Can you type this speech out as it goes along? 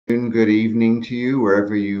Good evening to you,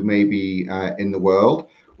 wherever you may be in the world.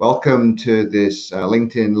 Welcome to this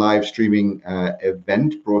LinkedIn live streaming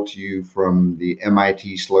event brought to you from the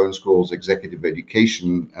MIT Sloan School's Executive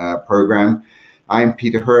Education program. I'm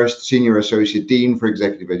Peter Hurst, Senior Associate Dean for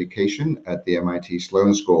Executive Education at the MIT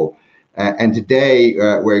Sloan School. And today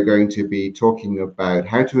we're going to be talking about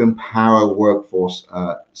how to empower workforce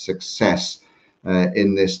success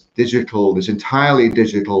in this entirely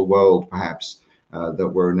digital world, perhaps, that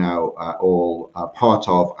we're now all part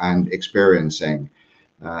of and experiencing.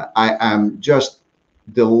 I am just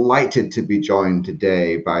delighted to be joined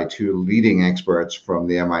today by two leading experts from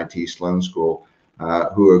the MIT Sloan School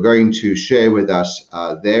who are going to share with us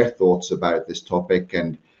their thoughts about this topic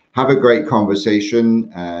and have a great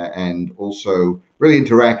conversation and also really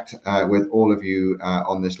interact with all of you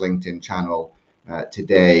on this LinkedIn channel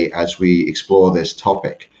today as we explore this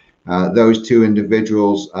topic. Those two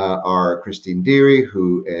individuals are Kristine Dery,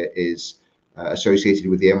 who is associated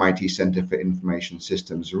with the MIT Center for Information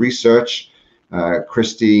Systems Research.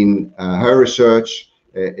 Kristine, her research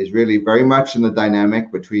is really very much in the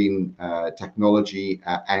dynamic between technology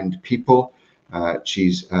and people.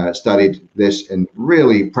 She's studied this in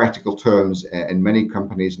really practical terms in many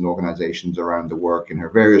companies and organizations around the world in her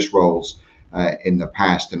various roles in the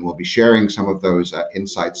past, and will be sharing some of those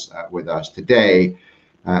insights with us today.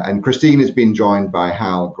 And Kristine has been joined by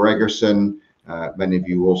Hal Gregersen. Many of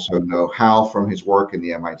you also know Hal from his work in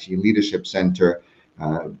the MIT Leadership Center.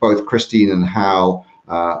 Both Kristine and Hal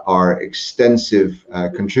are extensive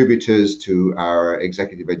contributors to our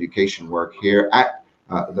executive education work here at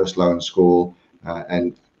the Sloan School.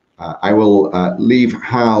 And I will leave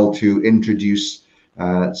Hal to introduce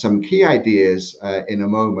some key ideas in a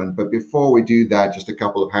moment. But before we do that, just a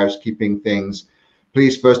couple of housekeeping things.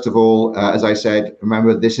 Please, first of all, as I said,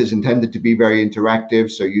 remember this is intended to be very interactive,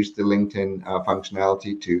 so use the LinkedIn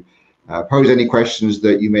functionality to pose any questions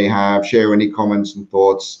that you may have, share any comments and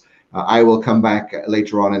thoughts. I will come back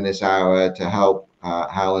later on in this hour to help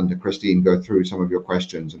Hal and Kristine go through some of your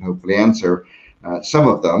questions and hopefully answer some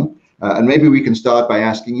of them. And maybe we can start by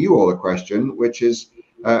asking you all a question, which is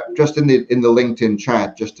just in the LinkedIn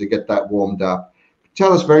chat, just to get that warmed up.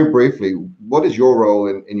 Tell us very briefly, what is your role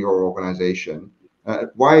in your organization?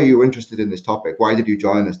 Why are you interested in this topic? Why did you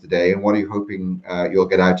join us today? And what are you hoping you'll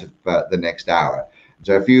get out of the next hour?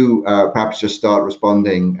 So if you perhaps just start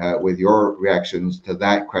responding with your reactions to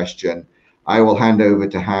that question, I will hand over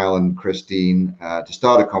to Hal and Kristine to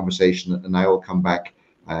start a conversation, and I will come back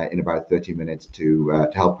in about 30 minutes to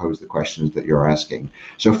help pose the questions that you're asking.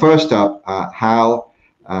 So first up, Hal,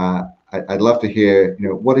 I'd love to hear,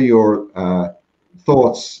 what are your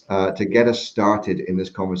thoughts to get us started in this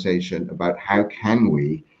conversation about how can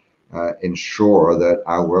we ensure that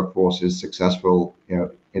our workforce is successful,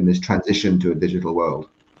 in this transition to a digital world?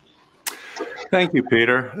 Thank you,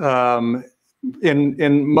 Peter.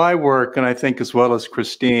 In my work, and I think as well as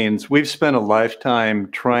Kristine's, we've spent a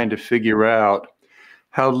lifetime trying to figure out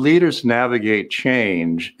how leaders navigate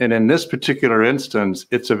change. And in this particular instance,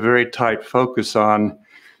 it's a very tight focus on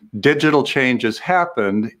digital changes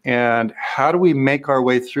happened, and how do we make our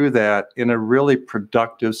way through that in a really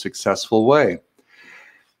productive, successful way?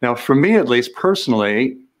 Now, for me, at least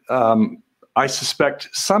personally, I suspect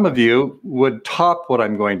some of you would top what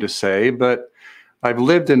I'm going to say, but I've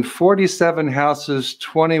lived in 47 houses,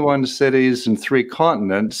 21 cities, and 3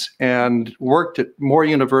 continents, and worked at more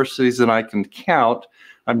universities than I can count.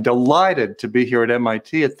 I'm delighted to be here at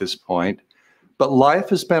MIT at this point, but life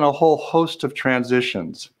has been a whole host of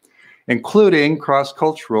transitions, including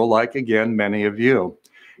cross-cultural, like, again, many of you.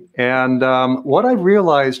 And what I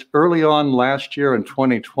realized early on last year in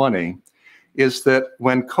 2020 is that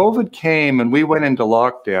when COVID came and we went into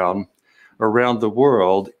lockdown around the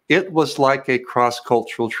world, it was like a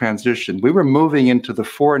cross-cultural transition. We were moving into the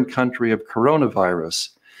foreign country of coronavirus,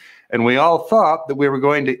 and we all thought that we were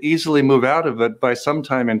going to easily move out of it by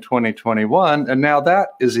sometime in 2021, and now that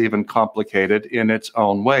is even complicated in its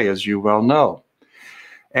own way, as you well know.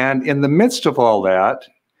 And in the midst of all that,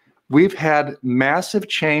 we've had massive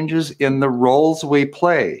changes in the roles we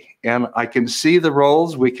play. And I can see the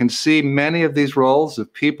roles. We can see many of these roles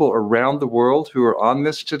of people around the world who are on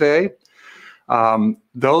this today.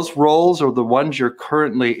 Those roles are the ones you're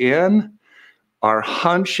currently in. Our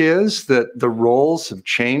hunch is that the roles have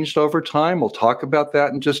changed over time. We'll talk about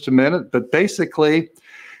that in just a minute. But basically,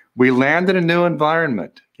 we land in a new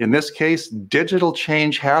environment. In this case, digital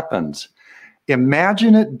change happens.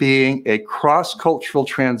 Imagine it being a cross-cultural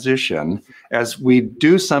transition as we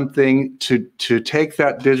do something to take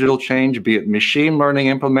that digital change, be it machine learning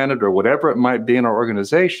implemented or whatever it might be in our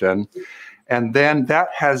organization, And then that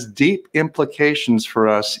has deep implications for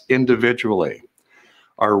us individually.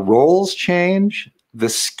 Our roles change, the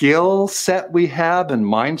skill set we have and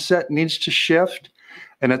mindset needs to shift.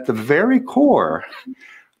 And at the very core,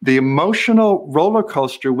 the emotional roller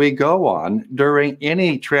coaster we go on during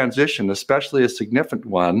any transition, especially a significant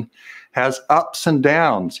one, has ups and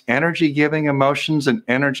downs, energy-giving emotions and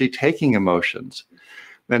energy-taking emotions.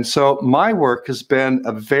 And so my work has been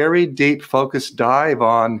a very deep, focused dive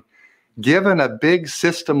on, given a big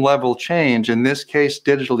system-level change, in this case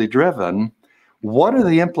digitally driven, what are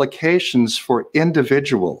the implications for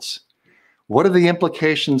individuals? What are the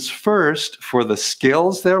implications first for the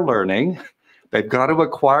skills they're learning? They've got to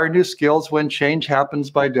acquire new skills when change happens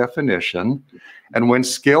by definition. And when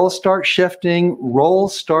skills start shifting,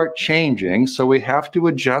 roles start changing. So we have to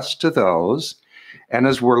adjust to those. And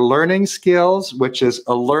as we're learning skills, which is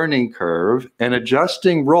a learning curve, and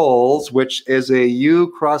adjusting roles, which is a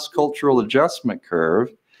U cross-cultural adjustment curve,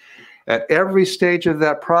 at every stage of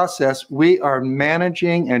that process, we are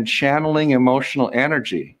managing and channeling emotional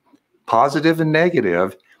energy, positive and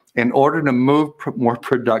negative, in order to move more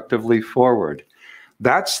productively forward.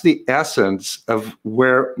 That's the essence of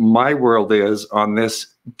where my world is on this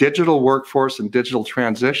digital workforce and digital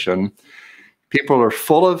transition.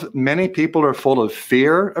 Many people are full of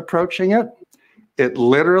fear approaching it. It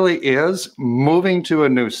literally is moving to a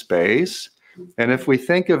new space. And if we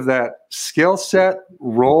think of that skill set,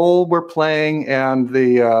 role we're playing, and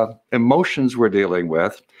the emotions we're dealing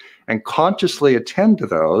with, and consciously attend to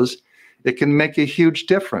those, it can make a huge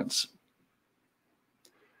difference.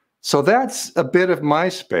 So that's a bit of my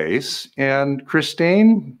space. And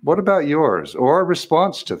Kristine, what about yours, or a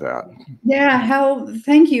response to that? Yeah, Hal,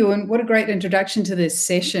 thank you. And what a great introduction to this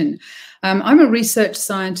session. I'm a research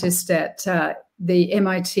scientist at the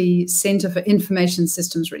MIT Center for Information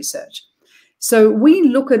Systems Research. So we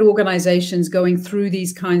look at organizations going through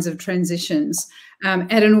these kinds of transitions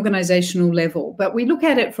at an organizational level, but we look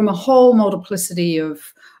at it from a whole multiplicity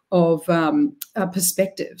of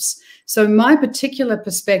perspectives. So my particular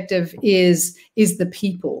perspective is the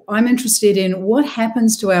people. I'm interested in what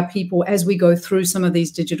happens to our people as we go through some of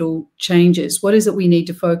these digital changes. What is it we need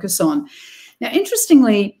to focus on? Now,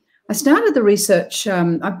 interestingly, I started the research,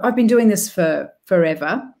 I've been doing this for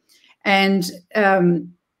forever, and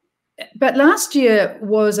but last year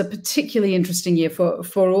was a particularly interesting year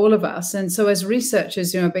for all of us. And so as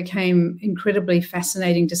researchers, it became incredibly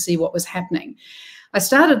fascinating to see what was happening. I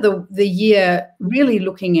started the year really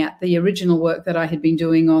looking at the original work that I had been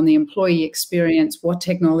doing on the employee experience. What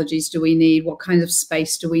technologies do we need? What kind of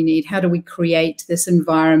space do we need? How do we create this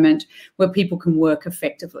environment where people can work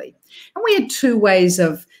effectively? And we had two ways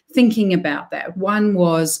of thinking about that. One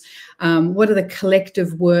was, what are the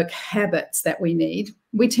collective work habits that we need?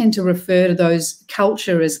 We tend to refer to those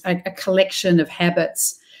culture as a collection of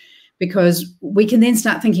habits, because we can then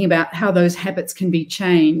start thinking about how those habits can be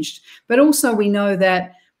changed. But also we know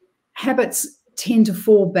that habits tend to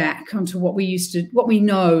fall back onto what we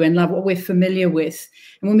know and love, what we're familiar with.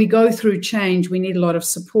 And when we go through change, we need a lot of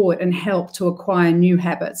support and help to acquire new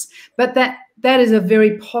habits. But that is a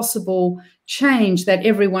very possible change that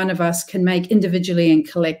every one of us can make individually and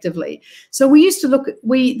collectively. So we used to look at,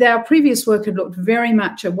 our previous work had looked very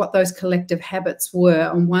much at what those collective habits were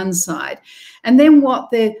on one side, and then what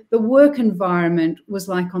the work environment was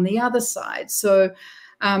like on the other side. So,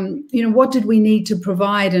 what did we need to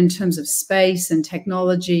provide in terms of space and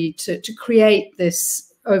technology to create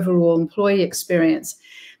this overall employee experience?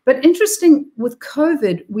 But interesting, with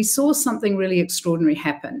COVID, we saw something really extraordinary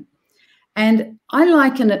happen. And I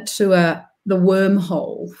liken it to the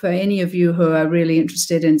wormhole. For any of you who are really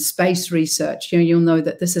interested in space research, you'll know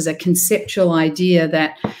that this is a conceptual idea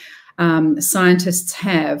that scientists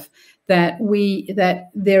have, that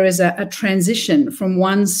there is a transition from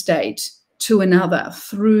one state to another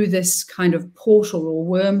through this kind of portal or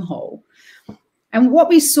wormhole. And what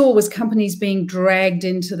we saw was companies being dragged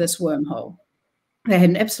into this wormhole. They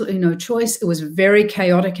had absolutely no choice. It was very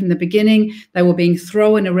chaotic in the beginning. They were being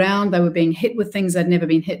thrown around. They were being hit with things they'd never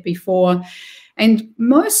been hit before. And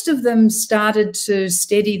most of them started to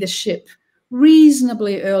steady the ship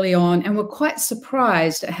reasonably early on and were quite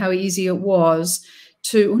surprised at how easy it was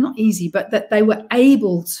to, well, not easy, but that they were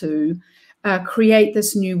able to create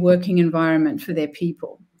this new working environment for their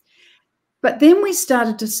people. But then we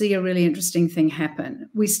started to see a really interesting thing happen.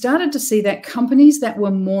 We started to see that companies that were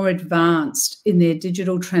more advanced in their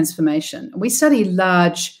digital transformation, we study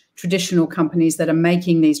large traditional companies that are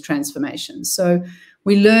making these transformations. So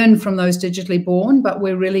we learn from those digitally born, but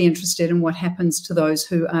we're really interested in what happens to those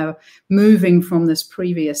who are moving from this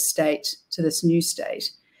previous state to this new state.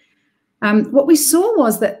 What we saw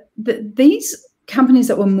was that these companies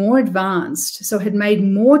that were more advanced, so had made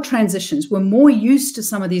more transitions, were more used to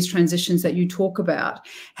some of these transitions that you talk about,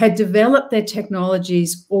 had developed their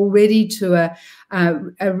technologies already to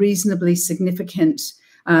a reasonably significant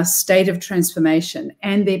state of transformation,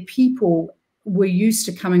 and their people were used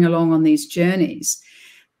to coming along on these journeys.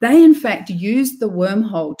 They, in fact, used the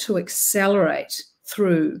wormhole to accelerate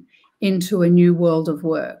through into a new world of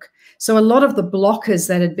work. So a lot of the blockers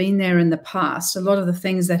that had been there in the past, a lot of the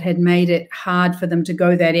things that had made it hard for them to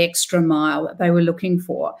go that extra mile that they were looking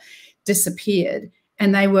for, disappeared.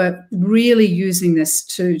 And they were really using this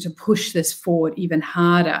to push this forward even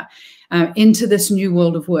harder into this new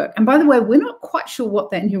world of work. And by the way, we're not quite sure what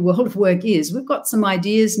that new world of work is. We've got some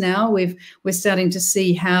ideas now. We're starting to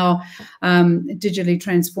see how digitally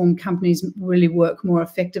transformed companies really work more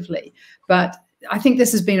effectively. But I think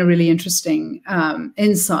this has been a really interesting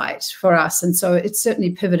insight for us. And so it's certainly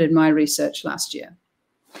pivoted my research last year.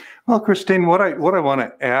 Well, Kristine, what I want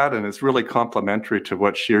to add, and it's really complementary to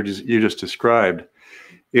what you just described,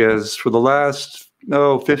 is for the last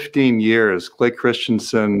 15 years, Clay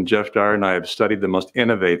Christensen, Jeff Dyer, and I have studied the most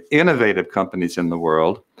innovative companies in the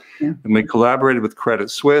world. Yeah. And we collaborated with Credit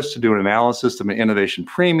Suisse to do an analysis of an innovation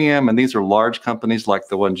premium. And these are large companies like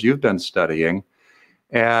the ones you've been studying.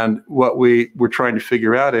 And what we were trying to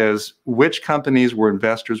figure out is which companies were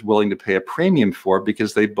investors willing to pay a premium for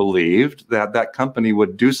because they believed that that company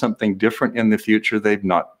would do something different in the future they're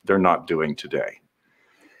not doing today.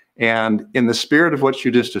 And in the spirit of what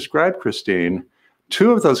you just described, Kristine,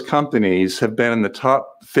 2 of those companies have been in the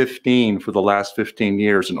top 15 for the last 15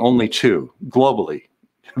 years, and only 2 globally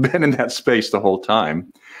have been in that space the whole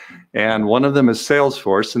time. And one of them is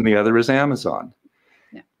Salesforce and the other is Amazon.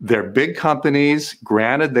 Yeah. They're big companies.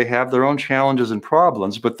 Granted, they have their own challenges and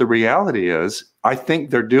problems, but the reality is, I think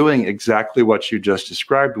they're doing exactly what you just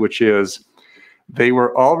described, which is they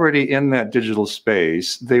were already in that digital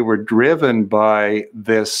space. They were driven by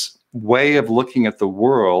this way of looking at the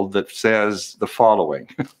world that says the following.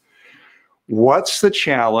 What's the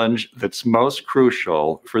challenge that's most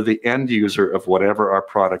crucial for the end user of whatever our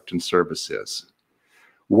product and service is?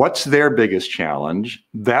 What's their biggest challenge?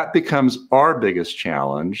 That becomes our biggest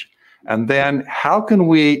challenge. And then how can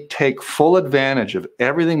we take full advantage of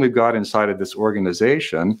everything we've got inside of this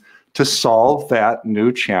organization to solve that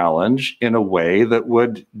new challenge in a way that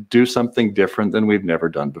would do something different than we've never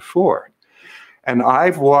done before? And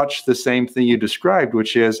I've watched the same thing you described,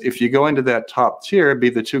 which is if you go into that top tier, be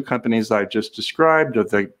the 2 companies I just described, or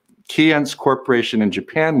the Keyence Corporation in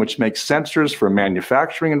Japan, which makes sensors for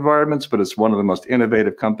manufacturing environments, but it's one of the most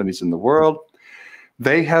innovative companies in the world.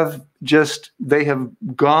 They have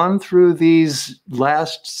gone through these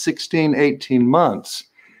last 16, 18 months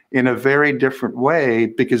in a very different way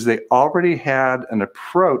because they already had an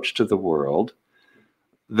approach to the world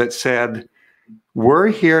that said, we're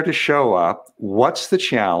here to show up. What's the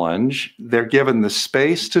challenge? They're given the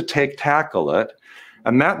space to tackle it.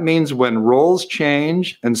 And that means when roles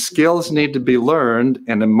change and skills need to be learned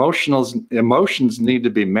and emotions need to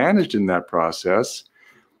be managed in that process,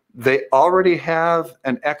 they already have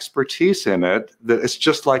an expertise in it that it's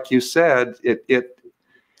just like you said,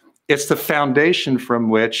 it's the foundation from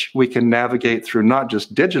which we can navigate through not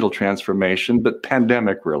just digital transformation, but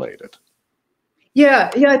pandemic related.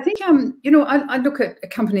 Yeah, I think, I look at a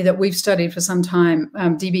company that we've studied for some time,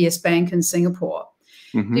 DBS Bank in Singapore.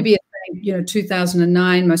 Mm-hmm. DBS Bank,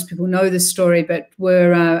 2009, most people know this story, but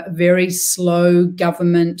we're a very slow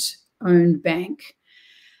government-owned bank.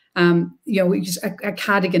 We just a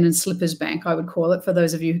cardigan and slippers bank, I would call it, for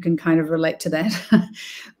those of you who can kind of relate to that.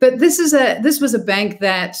 But this was a bank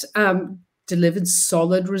that delivered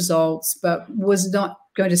solid results, but was not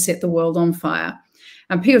going to set the world on fire.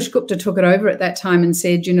 And Piyush Gupta took it over at that time and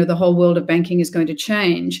said, the whole world of banking is going to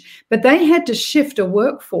change. But they had to shift a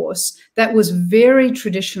workforce that was very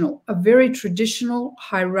traditional, a very traditional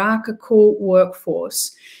hierarchical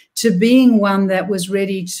workforce, to being one that was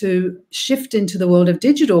ready to shift into the world of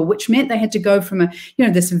digital, which meant they had to go from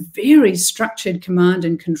this very structured command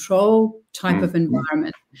and control type of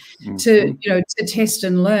environment to test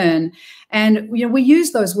and learn. And we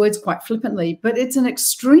use those words quite flippantly, but it's an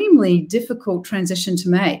extremely difficult transition to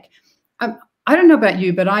make. I don't know about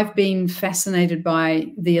you, but I've been fascinated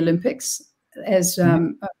by the Olympics, as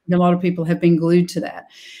a lot of people have been glued to that.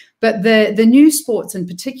 But the new sports in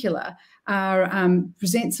particular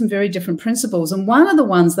present some very different principles. And one of the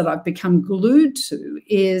ones that I've become glued to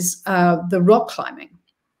is the rock climbing.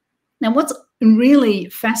 Now, what's really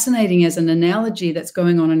fascinating as an analogy that's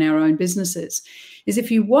going on in our own businesses is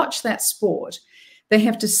if you watch that sport, they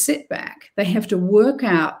have to sit back, they have to work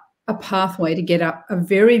out a pathway to get up a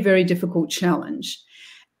very, very difficult challenge.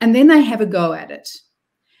 And then they have a go at it.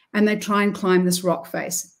 And they try and climb this rock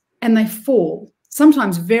face. And they fall,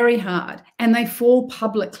 sometimes very hard. And they fall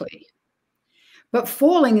publicly. But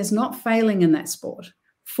falling is not failing in that sport.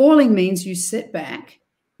 Falling means you sit back,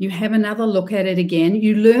 you have another look at it again,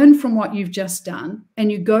 you learn from what you've just done,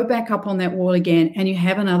 and you go back up on that wall again, and you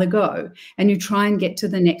have another go, and you try and get to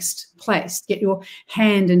the next place, get your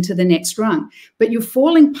hand into the next rung. But you're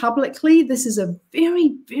falling publicly. This is a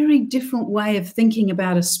very, very different way of thinking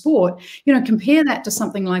about a sport. You know, compare that to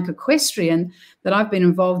something like equestrian that I've been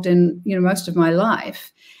involved in, you know, most of my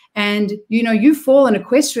life. And, you know, you fall in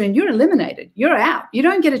equestrian, you're eliminated. You're out. You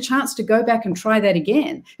don't get a chance to go back and try that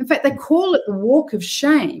again. In fact, they call it the walk of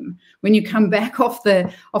shame when you come back off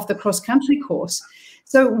the cross-country course.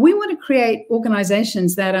 So we want to create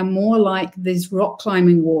organizations that are more like these rock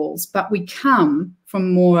climbing walls, but we come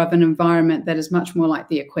from more of an environment that is much more like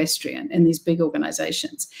the equestrian in these big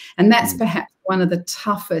organizations. And that's perhaps one of the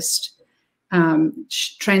toughest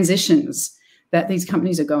transitions that these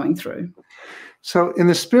companies are going through. So in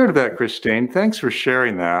the spirit of that, Kristine, thanks for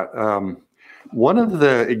sharing that. One of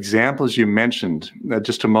the examples you mentioned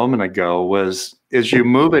just a moment ago was as you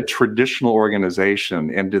move a traditional organization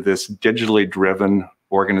into this digitally driven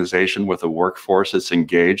organization with a workforce that's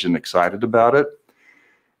engaged and excited about it.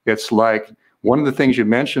 It's like one of the things you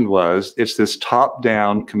mentioned was it's this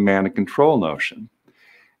top-down command and control notion.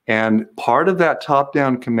 And part of that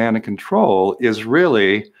top-down command and control is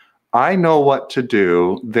really, I know what to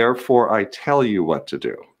do, therefore I tell you what to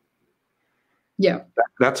do. Yeah.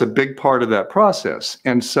 That's a big part of that process.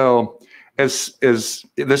 And so as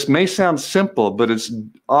this may sound simple, but it's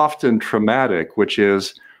often traumatic, which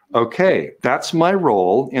is, okay, that's my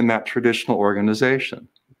role in that traditional organization.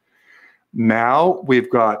 Now we've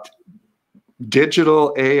got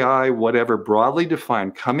digital AI, whatever, broadly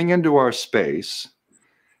defined, coming into our space,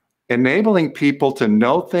 enabling people to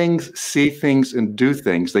know things, see things, and do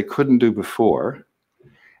things they couldn't do before.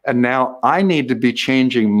 And now I need to be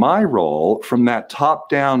changing my role from that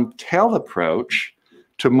top-down tell approach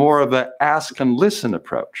to more of an ask and listen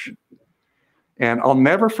approach. And I'll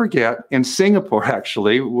never forget in Singapore,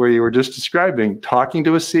 actually, where you were just describing, talking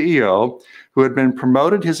to a CEO who had been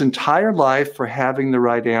promoted his entire life for having the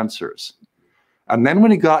right answers. And then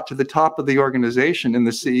when he got to the top of the organization in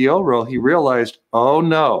the CEO role, he realized, oh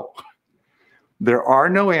no, there are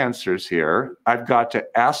no answers here. I've got to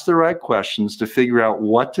ask the right questions to figure out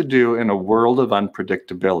what to do in a world of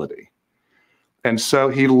unpredictability. And so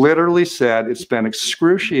he literally said it's been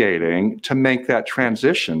excruciating to make that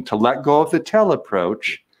transition, to let go of the tell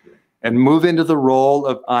approach and move into the role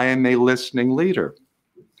of I am a listening leader.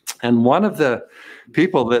 And one of the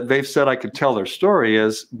people that they've said I could tell their story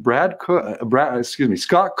is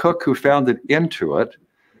Scott Cook, who founded Intuit,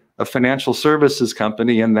 a financial services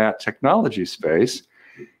company in that technology space.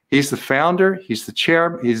 He's the founder, he's the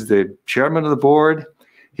chairman of the board.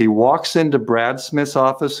 He walks into Brad Smith's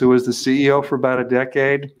office, who was the CEO for about a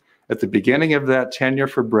decade. At the beginning of that tenure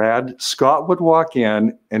for Brad, Scott would walk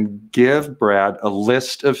in and give Brad a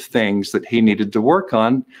list of things that he needed to work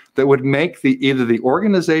on that would make either the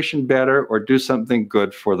organization better or do something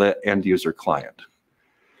good for the end user client.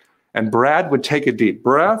 And Brad would take a deep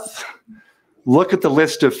breath, look at the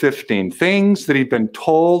list of 15 things that he'd been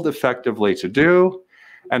told effectively to do.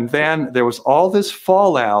 And then there was all this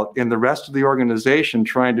fallout in the rest of the organization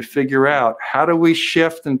trying to figure out how do we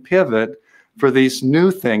shift and pivot for these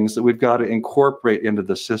new things that we've got to incorporate into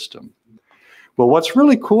the system. Well, what's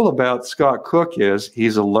really cool about Scott Cook is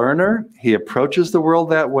he's a learner. He approaches the world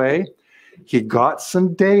that way. He got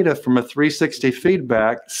some data from a 360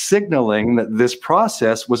 feedback signaling that this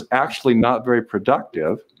process was actually not very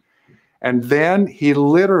productive. And then he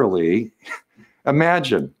literally,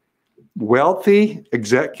 imagine, wealthy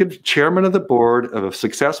executive chairman of the board of a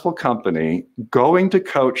successful company going to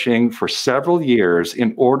coaching for several years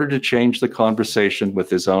in order to change the conversation with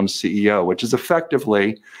his own CEO, which is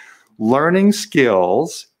effectively learning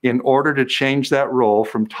skills in order to change that role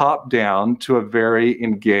from top down to a very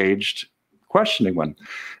engaged questioning one.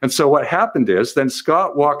 And so what happened is then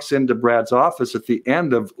Scott walks into Brad's office at the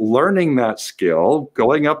end of learning that skill,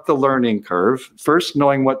 going up the learning curve, first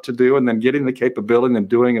knowing what to do and then getting the capability and then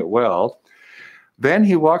doing it well. Then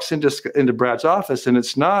he walks into Brad's office and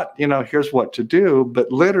it's not, you know, here's what to do,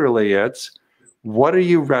 but literally it's, what are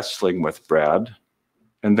you wrestling with, Brad?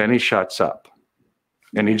 And then he shuts up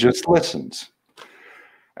and he just listens.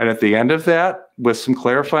 And at the end of that, with some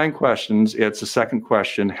clarifying questions, it's a second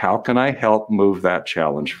question, how can I help move that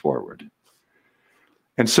challenge forward?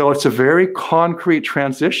 And so it's a very concrete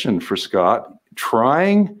transition for Scott,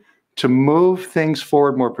 trying to move things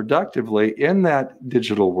forward more productively in that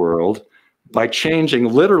digital world, by changing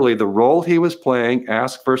literally the role he was playing,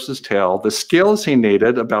 ask versus tell, the skills he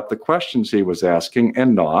needed about the questions he was asking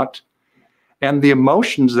and not, and the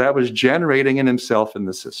emotions that was generating in himself in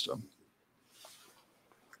the system.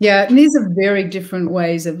 Yeah, and these are very different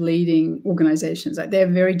ways of leading organizations. Like, they're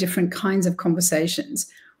very different kinds of conversations.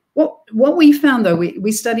 What we found, though,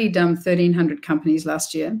 we studied 1,300 companies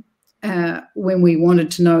last year when we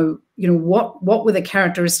wanted to know, what were the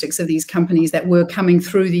characteristics of these companies that were coming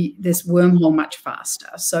through this wormhole much faster.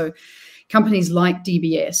 So companies like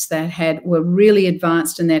DBS that were really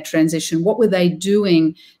advanced in their transition, what were they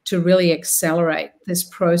doing to really accelerate this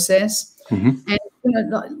process? Mm-hmm.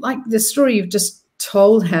 And like the story you've just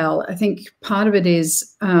told, Hal, I think part of it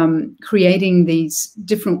is creating these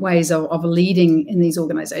different ways of leading in these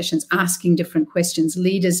organizations, asking different questions,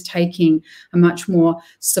 leaders taking a much more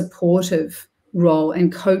supportive role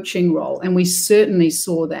and coaching role. And we certainly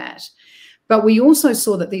saw that. But we also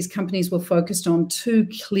saw that these companies were focused on two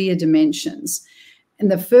clear dimensions.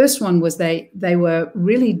 And the first one was they were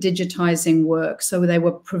really digitizing work. So they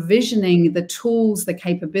were provisioning the tools, the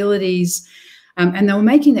capabilities, and they were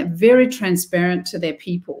making that very transparent to their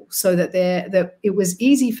people, so that it was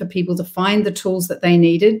easy for people to find the tools that they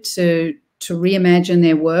needed to reimagine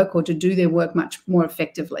their work or to do their work much more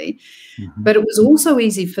effectively. Mm-hmm. But it was also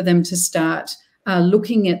easy for them to start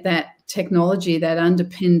looking at that technology that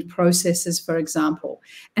underpinned processes, for example,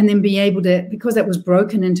 and then be able to, because that was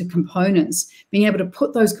broken into components, being able to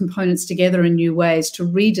put those components together in new ways to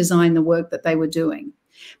redesign the work that they were doing.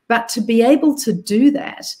 But to be able to do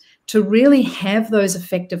that, to really have those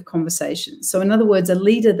effective conversations. So in other words, a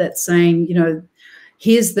leader that's saying,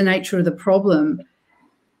 here's the nature of the problem,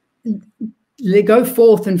 go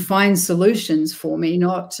forth and find solutions for me,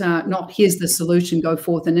 not here's the solution, go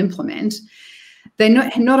forth and implement. They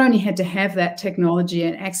not only had to have that technology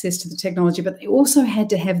and access to the technology, but they also had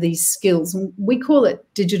to have these skills. And we call it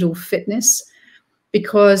digital fitness,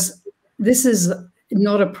 because this is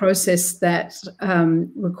not a process that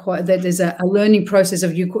that there's a learning process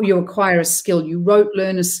of you acquire a skill, you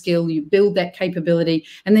learn a skill, you build that capability,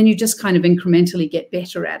 and then you just kind of incrementally get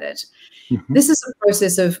better at it. Mm-hmm. This is a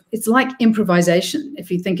process of, it's like improvisation. If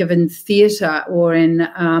you think of in theater or in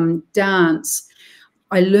dance,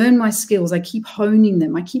 I learn my skills, I keep honing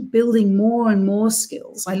them, I keep building more and more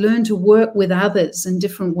skills. I learn to work with others in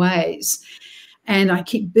different ways, and I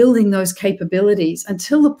keep building those capabilities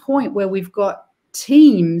until the point where we've got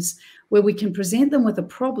teams where we can present them with a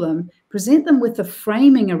problem, present them with the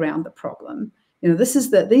framing around the problem. This is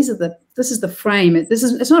the frame.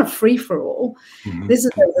 It's not a free for all. Mm-hmm. This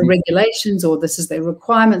is the regulations, or this is the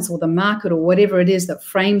requirements, or the market, or whatever it is that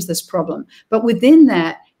frames this problem. But within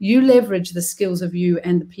that, you leverage the skills of you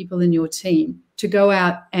and the people in your team to go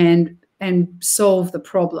out and solve the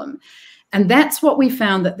problem. And that's what we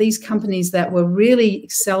found, that these companies that were really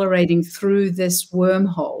accelerating through this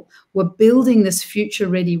wormhole were building this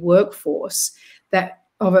future-ready workforce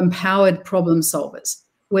of empowered problem solvers,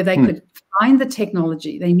 where they could find the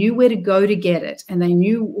technology, they knew where to go to get it, and they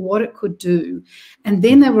knew what it could do. And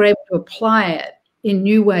then they were able to apply it in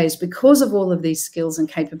new ways because of all of these skills and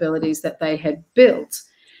capabilities that they had built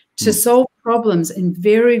to solve problems in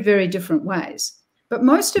very, very different ways. But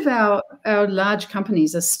most of our large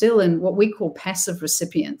companies are still in what we call passive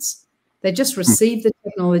recipients. They just receive the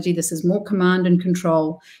technology. This is more command and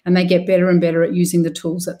control, and they get better and better at using the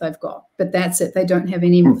tools that they've got. But that's it. They don't have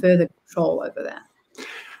any further control over that.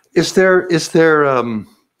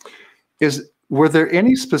 Were there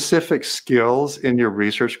any specific skills in your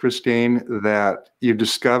research, Kristine, that you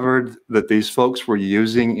discovered that these folks were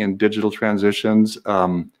using in digital transitions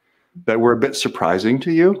that were a bit surprising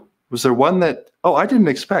to you? Was there one that, I didn't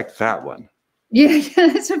expect that one? Yeah,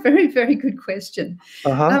 that's a very, very good question.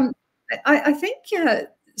 Uh-huh. I think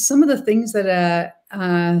some of the things that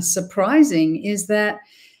are surprising is that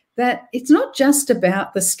it's not just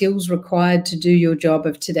about the skills required to do your job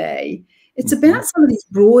of today. It's about some of these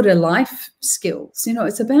broader life skills.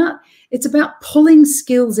 It's about pulling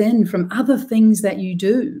skills in from other things that you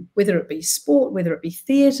do, whether it be sport, whether it be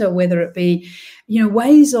theater, whether it be,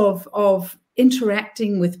 ways of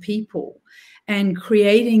interacting with people and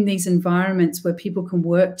creating these environments where people can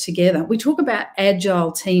work together. We talk about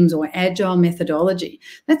agile teams or agile methodology.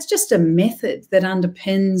 That's just a method that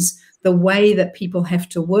underpins the way that people have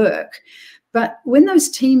to work. But when those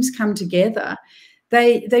teams come together,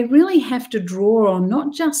 they really have to draw on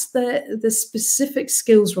not just the specific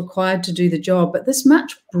skills required to do the job, but this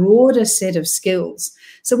much broader set of skills.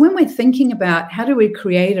 So when we're thinking about how do we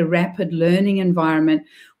create a rapid learning environment,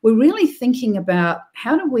 we're really thinking about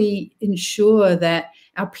how do we ensure that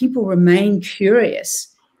our people remain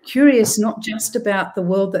curious curious not just about the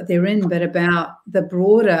world that they're in, but about the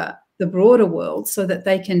broader world, so that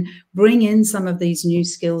they can bring in some of these new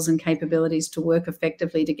skills and capabilities to work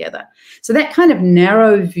effectively together. So that kind of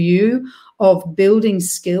narrow view of building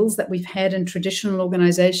skills that we've had in traditional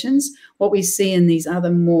organizations, what we see in these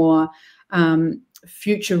other more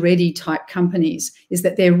future ready type companies is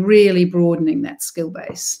that they're really broadening that skill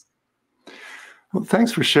base. Well,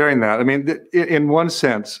 thanks for sharing that. I mean, in one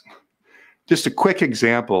sense, just a quick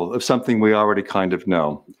example of something we already kind of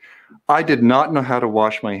know. I did not know how to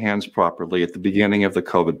wash my hands properly at the beginning of the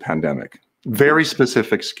COVID pandemic. Very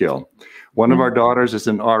specific skill. One of our daughters is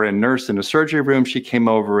an RN nurse in a surgery room. She came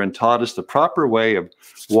over and taught us the proper way of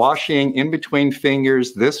washing in between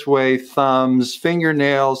fingers, this way, thumbs,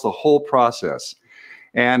 fingernails, the whole process.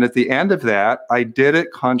 And at the end of that, I did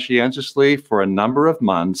it conscientiously for a number of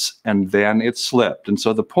months, and then it slipped. And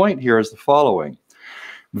so the point here is the following.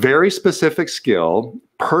 Very specific skill,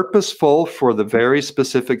 purposeful for the very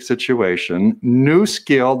specific situation, new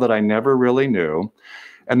skill that I never really knew.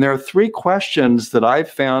 And there are three questions that I've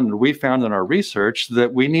found, and we found in our research,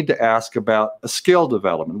 that we need to ask about a skill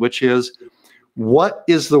development, which is, what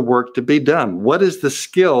is the work to be done? What is the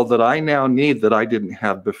skill that I now need that I didn't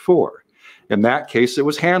have before? In that case, it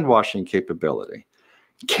was hand washing capability.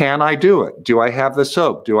 Can I do it? Do I have the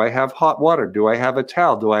soap? Do I have hot water? Do I have a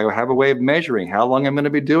towel? Do I have a way of measuring how long I'm going to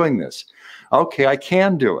be doing this? Okay, I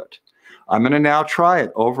can do it. I'm going to now try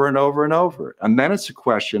it over and over and over. And then it's a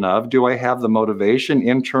question of, do I have the motivation,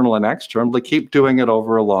 internal and external, to keep doing it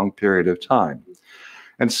over a long period of time?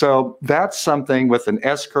 And so that's something with an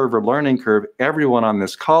S-curve or learning curve everyone on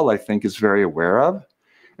this call, I think, is very aware of.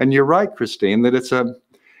 And you're right, Kristine, that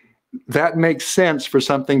that makes sense for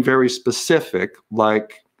something very specific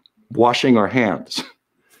like washing our hands.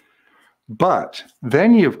 But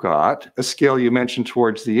then you've got a skill you mentioned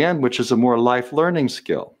towards the end, which is a more life learning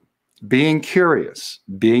skill, being curious,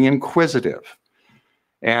 being inquisitive.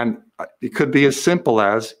 And it could be as simple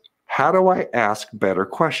as, how do I ask better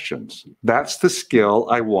questions? That's the skill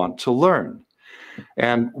I want to learn.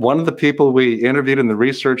 And one of the people we interviewed in the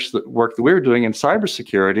research work that we were doing in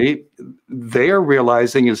cybersecurity, they are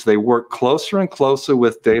realizing as they work closer and closer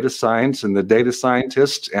with data science and the data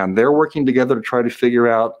scientists, and they're working together to try to figure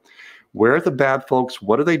out, where are the bad folks?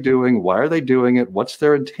 What are they doing? Why are they doing it? What's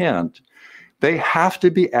their intent? They have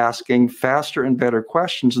to be asking faster and better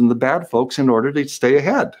questions than the bad folks in order to stay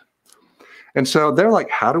ahead. And so they're like,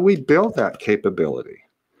 how do we build that capability?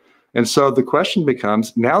 And so the question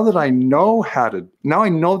becomes, now I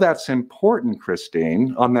know that's important,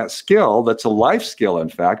 Kristine, on that skill, that's a life skill, in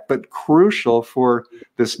fact, but crucial for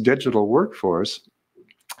this digital workforce,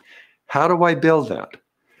 how do I build that?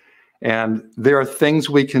 And there are things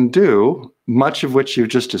we can do, much of which you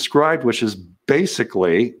just described, which is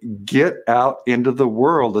basically get out into the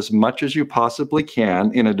world as much as you possibly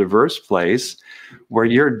can in a diverse place where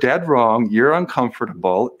you're dead wrong, you're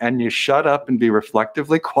uncomfortable, and you shut up and be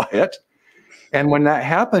reflectively quiet. And when that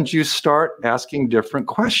happens, you start asking different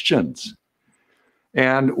questions.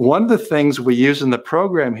 And one of the things we use in the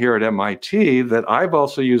program here at MIT that I've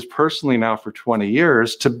also used personally now for 20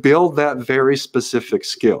 years to build that very specific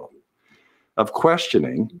skill of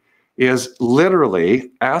questioning is literally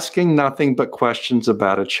asking nothing but questions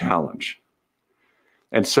about a challenge.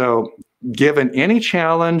 And so given any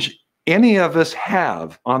challenge any of us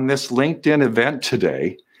have on this LinkedIn event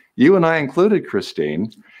today, you and I included,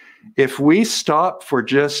 Kristine, if we stop for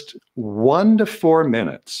just 1 to 4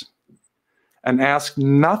 minutes and ask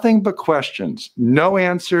nothing but questions, no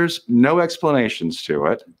answers, no explanations to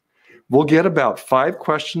it, we'll get about 5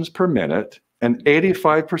 questions per minute, and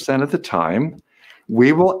 85% of the time,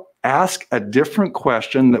 we will ask a different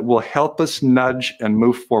question that will help us nudge and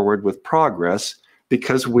move forward with progress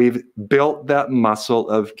because we've built that muscle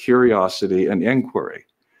of curiosity and inquiry.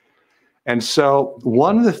 And so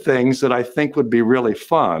one of the things that I think would be really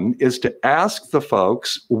fun is to ask the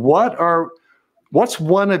folks, what's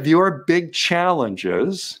one of your big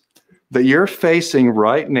challenges that you're facing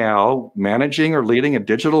right now, managing or leading a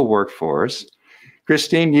digital workforce?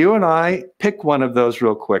 Kristine, you and I pick one of those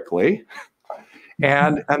real quickly.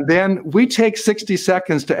 And then we take 60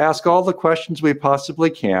 seconds to ask all the questions we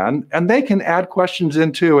possibly can, and they can add questions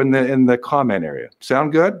in too in the comment area.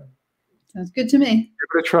 Sound good? Sounds good to me.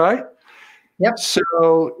 Give it a try. Yep.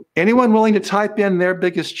 So anyone willing to type in their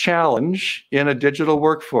biggest challenge in a digital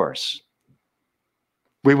workforce?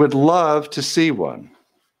 We would love to see one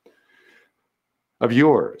of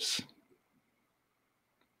yours.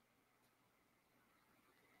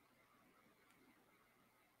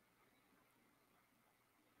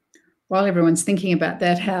 While everyone's thinking about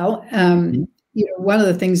that, Hal, one of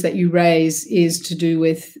the things that you raise is to do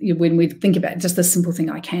with, when we think about just the simple thing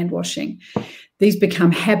like hand washing, these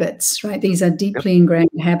become habits, right? These are deeply ingrained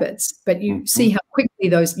habits, but you see how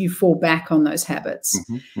quickly you fall back on those habits.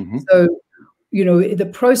 So, the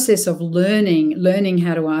process of learning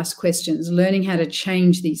how to ask questions, learning how to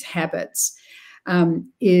change these habits,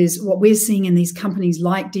 is what we're seeing in these companies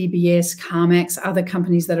like DBS, CarMax, other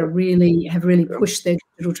companies that have really pushed their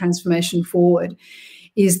digital transformation forward,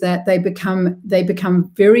 is that they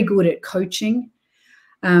become very good at coaching,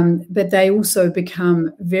 but they also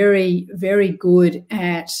become very, very good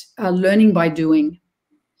at learning by doing.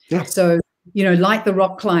 Yeah. So, like the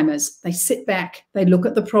rock climbers, they sit back, they look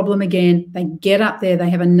at the problem again, they get up there, they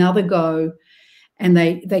have another go, and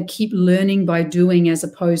they keep learning by doing as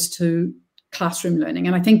opposed to classroom learning.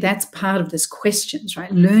 And I think that's part of this questions,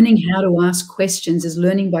 right? Learning how to ask questions is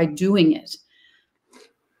learning by doing it.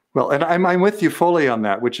 Well, and I'm with you fully on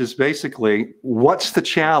that, which is basically, what's the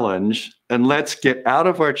challenge? And let's get out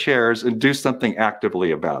of our chairs and do something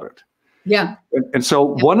actively about it. Yeah. And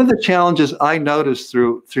so one of the challenges I noticed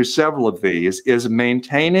through several of these is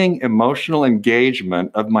maintaining emotional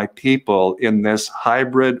engagement of my people in this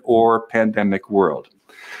hybrid or pandemic world.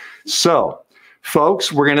 So,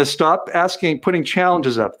 folks, we're going to stop putting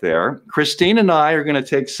challenges up there. Kristine and I are going to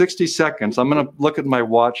take 60 seconds. I'm going to look at my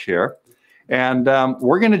watch here. And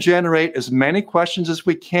we're going to generate as many questions as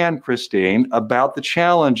we can, Kristine, about the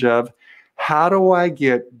challenge of how do I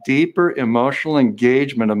get deeper emotional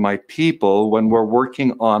engagement of my people when we're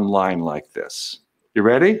working online like this? You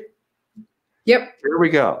ready? Yep. Here we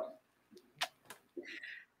go.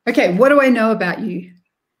 Okay, what do I know about you?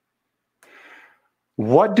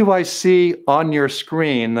 What do I see on your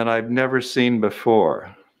screen that I've never seen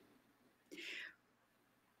before?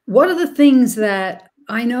 What are the things that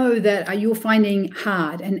I know that you're finding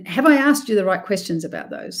hard? And have I asked you the right questions about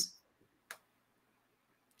those?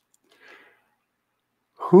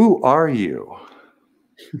 Who are you?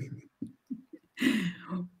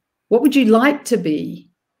 What would you like to be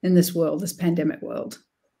in this world, this pandemic world?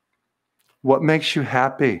 What makes you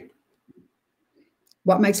happy?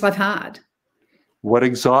 What makes life hard? What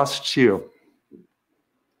exhausts you?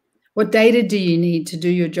 What data do you need to do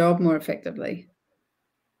your job more effectively?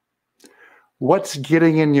 What's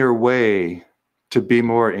getting in your way to be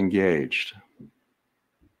more engaged?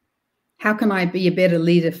 How can I be a better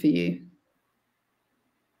leader for you?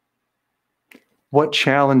 What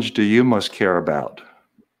challenge do you most care about?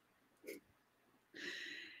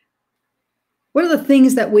 What are the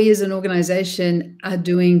things that we as an organization are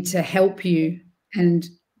doing to help you? And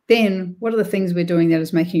then what are the things we're doing that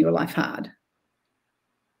is making your life hard?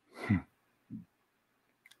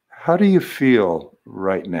 How do you feel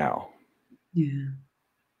right now? Yeah.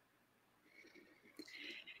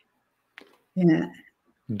 Yeah.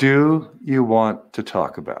 Do you want to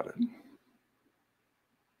talk about it?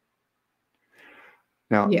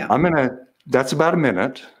 Now, yeah. That's about a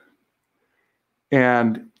minute.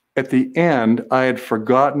 And at the end, I had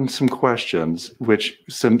forgotten some questions,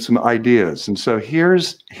 some ideas. And so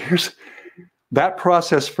here's that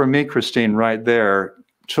process for me, Kristine, right there,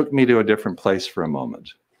 took me to a different place for a moment.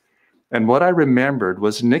 And what I remembered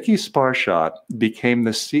was Nikki Sparshott became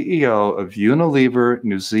the CEO of Unilever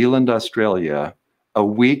New Zealand, Australia, a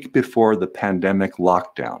week before the pandemic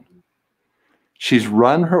lockdown. She's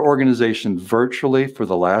run her organization virtually for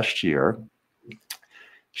the last year.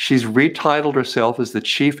 She's retitled herself as the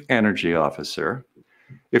Chief Energy Officer.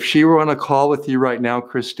 If she were on a call with you right now,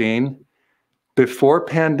 Kristine, before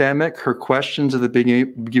pandemic, her questions at the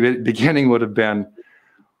beginning would have been,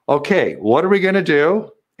 okay, what are we going to do?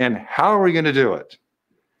 And how are we going to do it?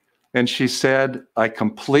 And she said, I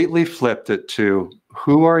completely flipped it to,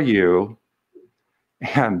 who are you?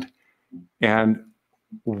 And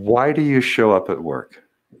why do you show up at work?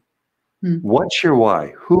 What's your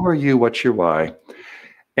why? Who are you? What's your why?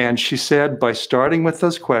 And she said, by starting with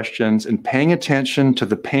those questions and paying attention to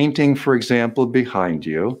the painting, for example, behind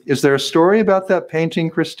you. Is there a story about that painting,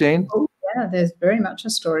 Kristine? Oh, yeah, there's very much a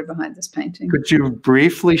story behind this painting. Could you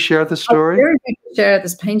briefly share the story? Very briefly share.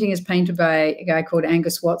 This painting is painted by a guy called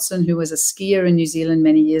Angus Watson, who was a skier in New Zealand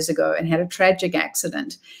many years ago and had a tragic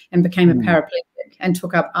accident and became a paraplegic and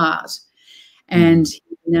took up art. And he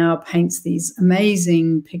now paints these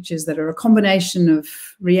amazing pictures that are a combination of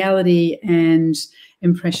reality and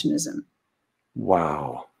impressionism.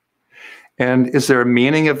 Wow. And is there a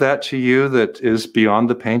meaning of that to you that is beyond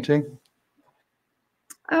the painting?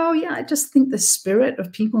 Oh, yeah. I just think the spirit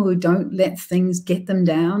of people who don't let things get them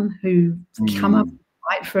down, who come up and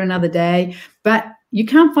fight for another day. But you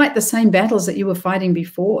can't fight the same battles that you were fighting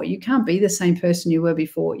before. You can't be the same person you were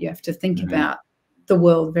before. You have to think about the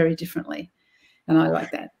world very differently. And I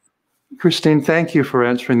like that. Kristine, thank you for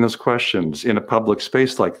answering those questions in a public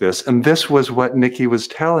space like this. And this was what Nikki was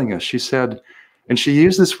telling us. She said, and she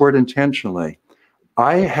used this word intentionally,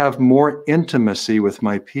 I have more intimacy with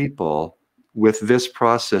my people with this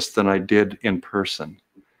process than I did in person.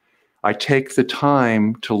 I take the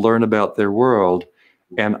time to learn about their world.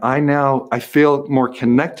 And I feel more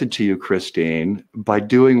connected to you, Kristine, by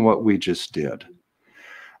doing what we just did.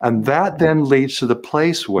 And that then leads to the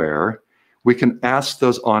place where we can ask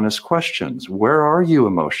those honest questions. Where are you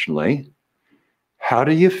emotionally? How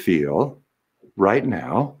do you feel right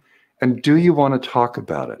now? And do you want to talk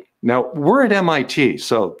about it? Now, we're at MIT,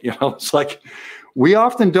 so it's like we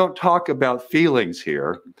often don't talk about feelings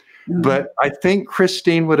here. But I think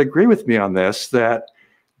Kristine would agree with me on this, that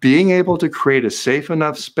being able to create a safe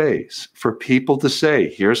enough space for people to say,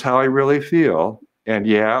 here's how I really feel, and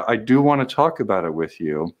yeah, I do want to talk about it with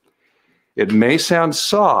you. It may sound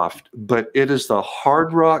soft, but it is the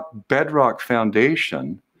hard rock, bedrock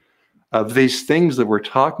foundation of these things that we're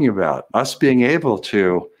talking about, us being able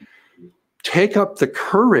to take up the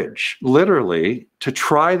courage, literally, to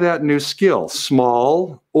try that new skill,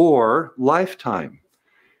 small or lifetime,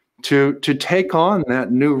 to take on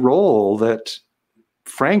that new role that,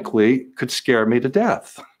 frankly, could scare me to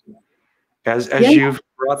death, as you've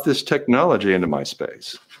brought this technology into my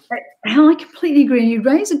space. Hal, I completely agree. And you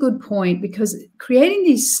raise a good point, because creating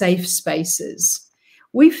these safe spaces,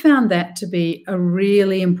 we found that to be a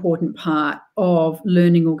really important part of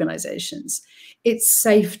learning organizations. It's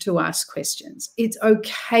safe to ask questions. It's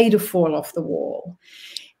okay to fall off the wall.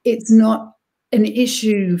 It's not an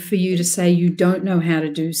issue for you to say you don't know how to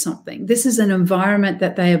do something. This is an environment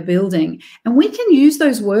that they are building. And we can use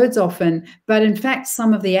those words often, but in fact,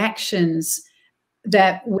 some of the actions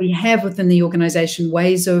that we have within the organization,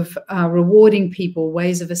 ways of rewarding people,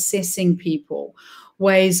 ways of assessing people,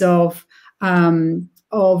 ways of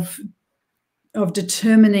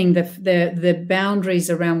determining the boundaries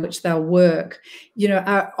around which they'll work,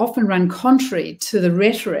 are often run contrary to the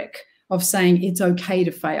rhetoric of saying it's okay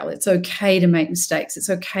to fail, it's okay to make mistakes, it's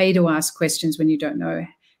okay to ask questions when you don't know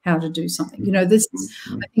how to do something. I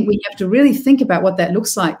think we have to really think about what that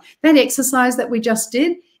looks like. That exercise that we just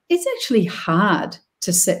did, it's actually hard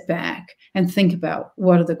to sit back and think about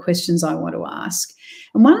what are the questions I want to ask.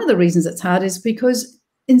 And one of the reasons it's hard is because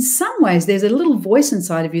in some ways there's a little voice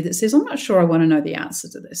inside of you that says, I'm not sure I want to know the answer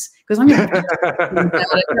to this, because I'm going to have to about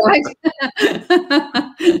it, right?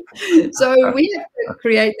 So we have to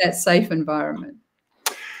create that safe environment.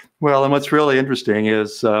 Well, and what's really interesting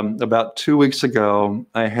is about 2 weeks ago,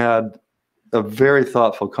 I had a very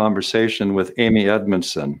thoughtful conversation with Amy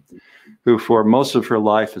Edmondson, who for most of her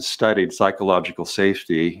life has studied psychological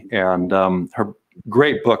safety, and her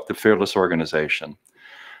great book, The Fearless Organization.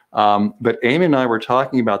 But Amy and I were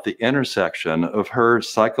talking about the intersection of her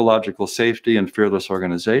psychological safety and fearless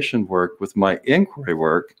organization work with my inquiry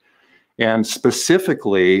work, and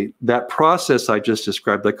specifically that process I just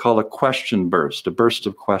described, I call a question burst, a burst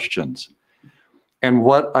of questions. And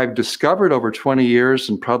what I've discovered over 20 years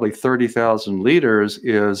and probably 30,000 leaders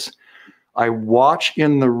is I watch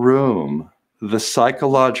in the room the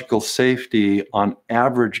psychological safety on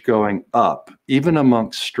average going up, even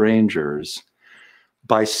amongst strangers,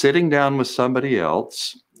 by sitting down with somebody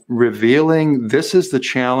else, revealing this is the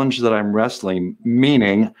challenge that I'm wrestling,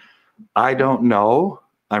 meaning I don't know,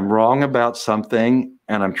 I'm wrong about something,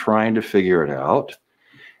 and I'm trying to figure it out.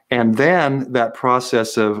 And then that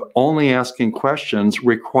process of only asking questions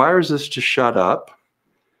requires us to shut up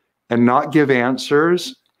and not give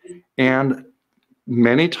answers. And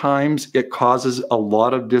many times it causes a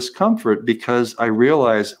lot of discomfort, because I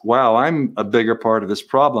realize, wow, I'm a bigger part of this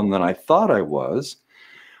problem than I thought I was.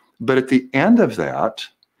 But at the end of that,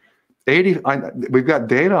 we've got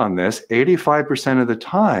data on this, 85% of the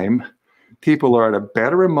time, people are at a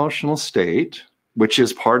better emotional state, which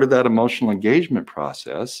is part of that emotional engagement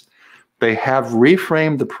process. They have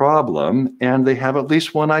reframed the problem, and they have at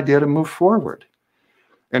least one idea to move forward.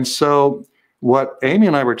 And so what Amy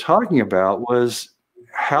and I were talking about was,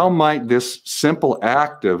 how might this simple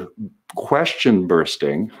act of question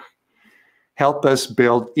bursting help us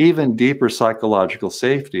build even deeper psychological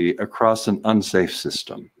safety across an unsafe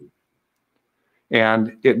system?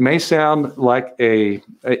 And it may sound like a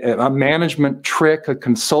management trick, a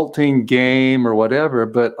consulting game or whatever,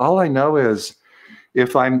 but all I know is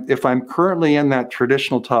if I'm currently in that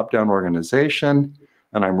traditional top-down organization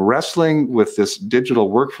and I'm wrestling with this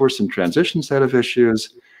digital workforce and transition set of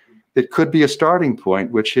issues, it could be a starting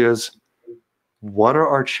point, which is, what are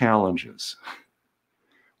our challenges?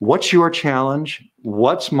 What's your challenge?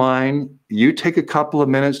 What's mine? You take a couple of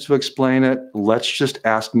minutes to explain it. Let's just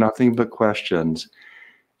ask nothing but questions.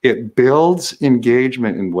 It builds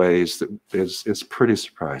engagement in ways that is pretty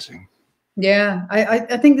surprising. Yeah,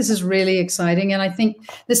 I think this is really exciting. And I think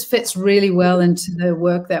this fits really well into the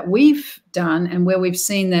work that we've done, and where we've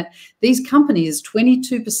seen that these companies,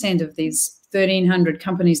 22% of these 1,300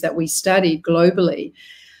 companies that we studied globally,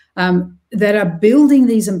 that are building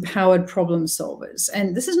these empowered problem solvers.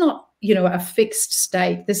 And this is not, you know, a fixed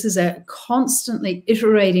state. This is a constantly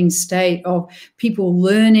iterating state of people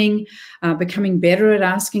learning, becoming better at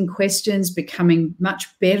asking questions, becoming much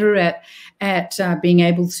better at being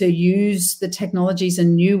able to use the technologies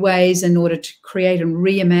in new ways in order to create and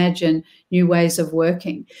reimagine new ways of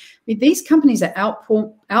working. These companies are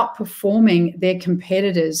outperforming their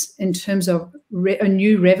competitors in terms of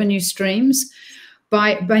new revenue streams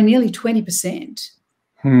by nearly 20%.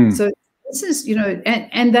 So this is, you know,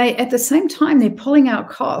 and they, at the same time, they're pulling out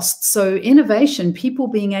costs. So innovation, people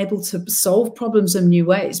being able to solve problems in new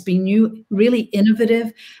ways, be really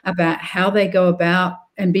innovative about how they go about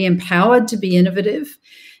and be empowered to be innovative,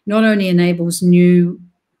 not only enables new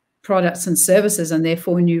products and services and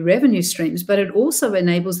therefore new revenue streams, but it also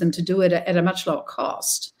enables them to do it at a much lower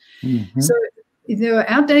cost. So, you know,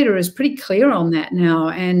 our data is pretty clear on that now.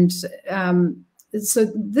 And so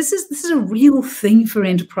this is a real thing for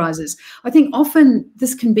enterprises. I think often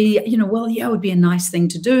this can be, you know, well, yeah, it would be a nice thing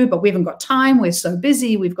to do, but we haven't got time. We're so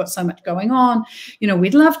busy. We've got so much going on. You know,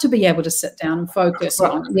 we'd love to be able to sit down and focus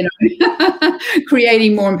on, you know,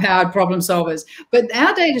 creating more empowered problem solvers. But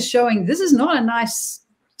our data is showing this is not a nice,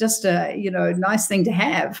 just a, you know, nice thing to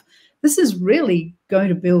have. This is really going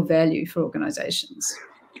to build value for organizations.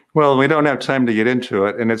 Well, we don't have time to get into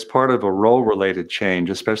it, and it's part of a role-related change,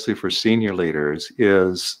 especially for senior leaders,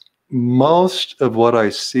 is most of what I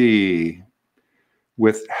see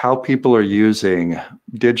with how people are using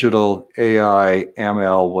digital AI,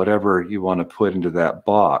 ML, whatever you want to put into that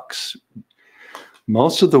box,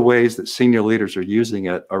 most of the ways that senior leaders are using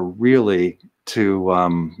it are really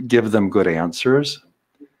to give them good answers.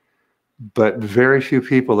 But very few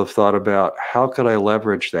people have thought about how could I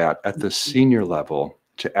leverage that at the senior level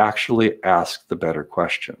to actually ask the better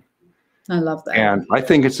question. I love that. And I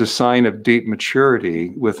think it's a sign of deep maturity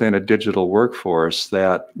within a digital workforce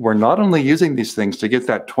that we're not only using these things to get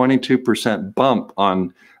that 22% bump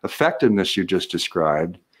on effectiveness you just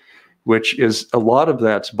described, which is a lot of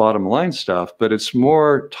that's bottom line stuff, but it's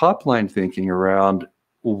more top line thinking around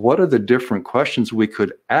what are the different questions we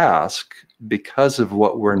could ask because of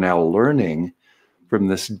what we're now learning from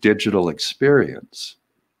this digital experience,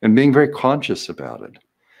 and being very conscious about it.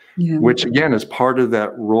 Yeah. Which again is part of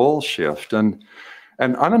that role shift. And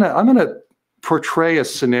I'm gonna portray a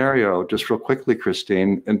scenario just real quickly,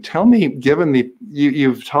 Kristine, and tell me, given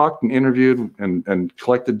you've talked and interviewed and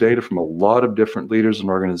collected data from a lot of different leaders and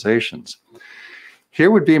organizations.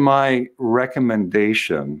 Here would be my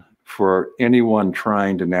recommendation for anyone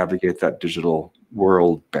trying to navigate that digital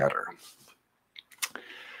world better.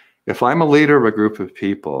 If I'm a leader of a group of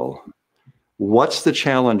people, what's the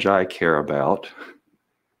challenge I care about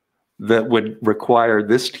that would require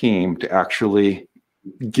this team to actually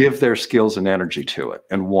give their skills and energy to it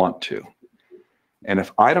and want to? And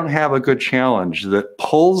if I don't have a good challenge that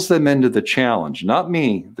pulls them into the challenge, not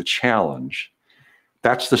me, the challenge,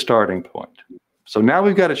 that's the starting point. So now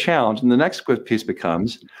we've got a challenge, and the next piece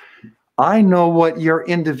becomes, I know what your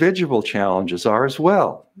individual challenges are as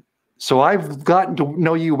well. So I've gotten to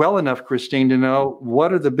know you well enough, Kristine, to know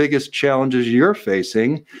what are the biggest challenges you're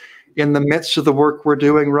facing in the midst of the work we're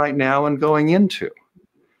doing right now and going into.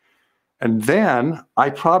 And then I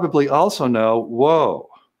probably also know, whoa,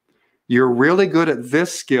 you're really good at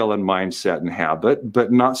this skill and mindset and habit,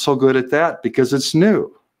 but not so good at that because it's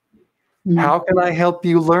new. Mm-hmm. How can I help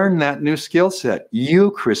you learn that new skill set?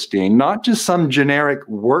 You, Kristine, not just some generic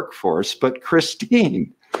workforce, but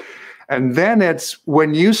Kristine. And then it's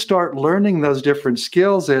when you start learning those different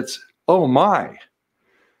skills, it's, oh my,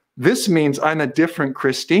 this means I'm a different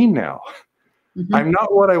Kristine now. Mm-hmm. I'm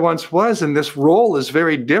not what I once was, and this role is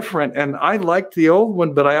very different. And I liked the old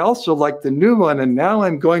one, but I also like the new one. And now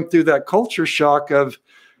I'm going through that culture shock of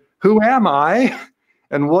who am I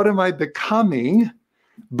and what am I becoming?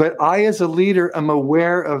 But I, as a leader, am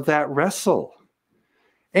aware of that wrestle.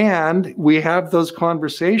 And we have those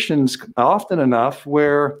conversations often enough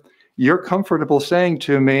where you're comfortable saying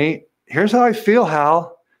to me, here's how I feel,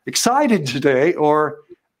 Hal, excited today, or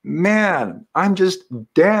man, I'm just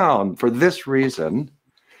down for this reason.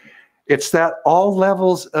 It's that all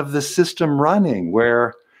levels of the system running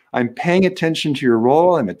where I'm paying attention to your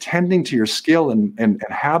role, I'm attending to your skill and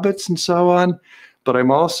habits and so on, but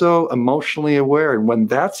I'm also emotionally aware. And when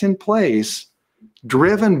that's in place,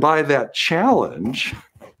 driven by that challenge,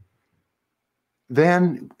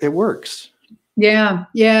 then it works. Yeah,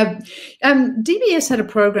 yeah. DBS had a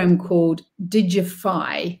program called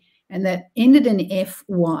Digify, and that ended in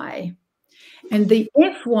FY. And the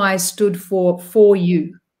FY stood for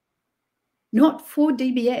you, not for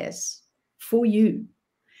DBS, for you.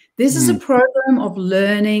 This is a program of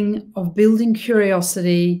learning, of building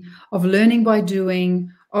curiosity, of learning by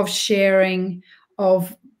doing, of sharing,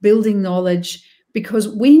 of building knowledge, because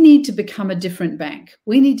we need to become a different bank.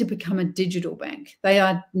 We need to become a digital bank. They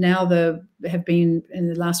are now have been in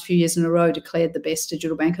the last few years in a row declared the best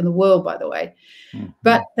digital bank in the world, by the way.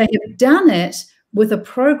 But they have done it with a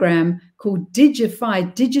program called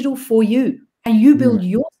Digify, Digital for You. And you build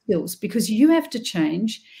your skills because you have to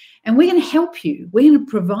change. And we're going to help you. We're going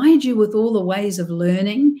to provide you with all the ways of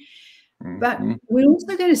learning. But we're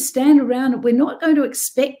also going to stand around. We're not going to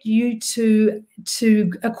expect you to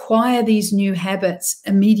acquire these new habits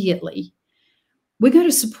immediately. We're going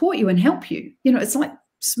to support you and help you. You know, it's like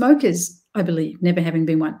smokers, I believe, never having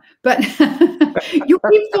been one. But you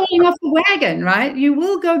keep falling off the wagon, right? You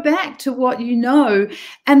will go back to what you know.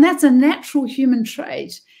 And that's a natural human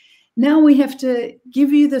trait. Now we have to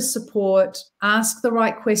give you the support, ask the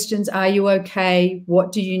right questions. Are you okay?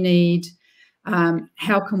 What do you need?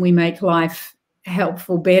 How can we make life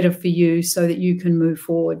helpful, better for you so that you can move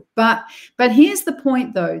forward? But here's the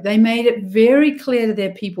point, though. They made it very clear to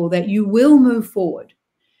their people that you will move forward.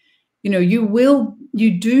 You know,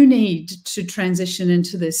 you do need to transition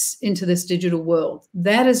into this digital world.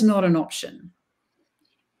 That is not an option.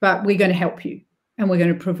 But we're going to help you and we're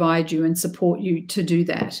going to provide you and support you to do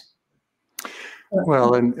that.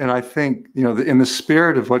 Well, and I think, you know, in the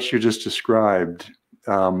spirit of what you just described,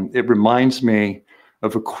 it reminds me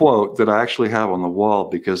of a quote that I actually have on the wall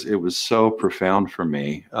because it was so profound for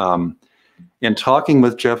me. In talking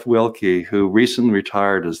with Jeff Wilke, who recently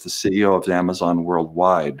retired as the CEO of Amazon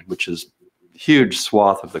Worldwide, which is a huge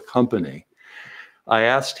swath of the company, I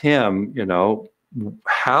asked him, you know,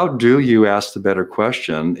 how do you ask the better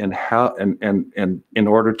question, and how and in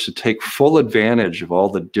order to take full advantage of all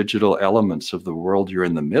the digital elements of the world you're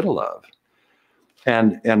in the middle of?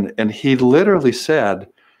 And he literally said,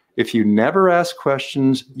 if you never ask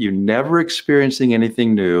questions, you're never experiencing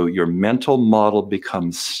anything new, your mental model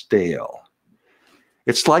becomes stale.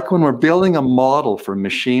 It's like when we're building a model for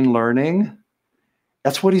machine learning,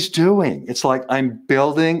 that's what he's doing. It's like I'm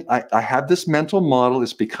building, I have this mental model,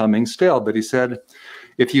 it's becoming stale. But he said,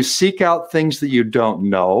 if you seek out things that you don't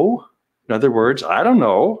know, in other words, I don't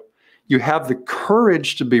know, you have the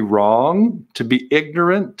courage to be wrong, to be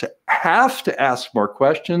ignorant, to have to ask more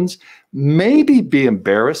questions, maybe be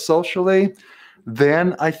embarrassed socially,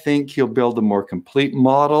 then I think you'll build a more complete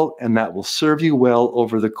model, and that will serve you well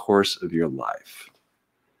over the course of your life.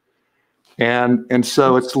 And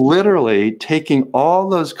so it's literally taking all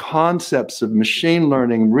those concepts of machine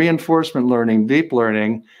learning, reinforcement learning, deep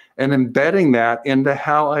learning, and embedding that into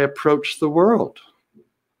how I approach the world.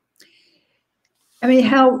 I mean,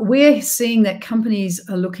 how we're seeing that companies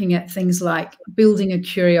are looking at things like building a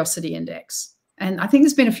curiosity index. And I think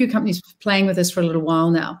there's been a few companies playing with this for a little while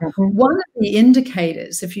now. One of the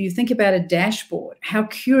indicators, if you think about a dashboard, how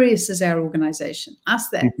curious is our organization? Ask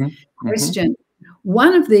that question.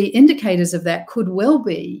 One of the indicators of that could well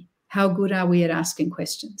be, how good are we at asking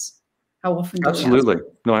questions? How often do we ask? Absolutely.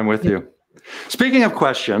 No, I'm with you. Speaking of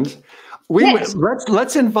questions,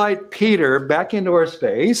 let's invite Peter back into our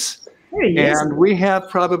space. There he is. And we have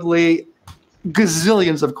probably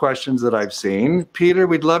gazillions of questions that I've seen. Peter,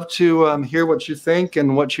 we'd love to hear what you think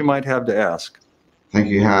and what you might have to ask. Thank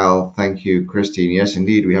you, Hal. Thank you, Kristine. Yes,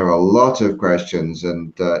 indeed, we have a lot of questions.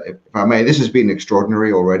 And if I may, this has been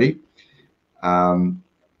extraordinary already.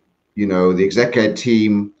 You know, the executive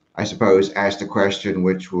team, I suppose, asked a question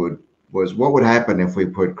which was what would happen if we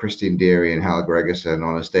put Kristine Dery and Hal Gregersen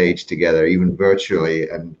on a stage together, even virtually,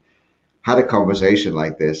 and had a conversation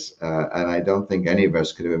like this. And I don't think any of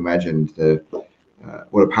us could have imagined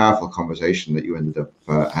what a powerful conversation that you ended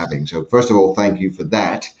up having. So first of all, thank you for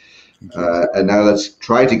that. And now let's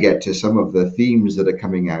try to get to some of the themes that are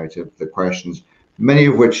coming out of the questions, many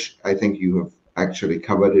of which I think you have actually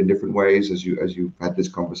covered in different ways as you've had this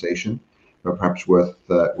conversation, but perhaps worth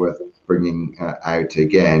bringing out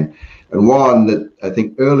again. And one that I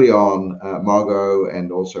think early on, Margot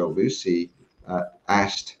and also Lucy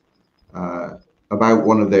asked about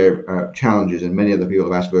one of their challenges, and many other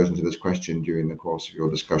people have asked versions of this question during the course of your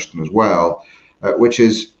discussion as well, which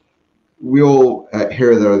is we all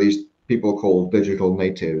hear there are these people call digital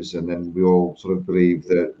natives, and then we all sort of believe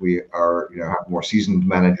that we are, have more seasoned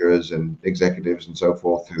managers and executives and so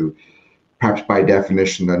forth who perhaps by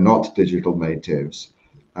definition are not digital natives.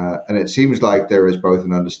 And it seems like there is both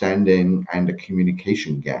an understanding and a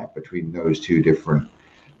communication gap between those two different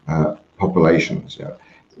populations.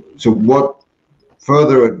 So what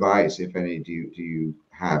further advice, if any, do you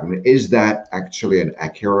have? I mean, is that actually an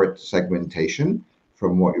accurate segmentation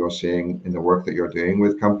from what you're seeing in the work that you're doing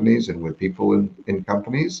with companies and with people in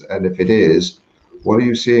companies? And if it is, what are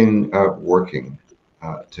you seeing working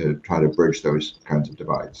to try to bridge those kinds of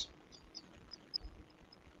divides?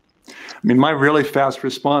 I mean, my really fast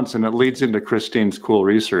response, and it leads into Kristine's cool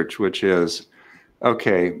research, which is,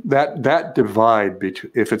 okay, that divide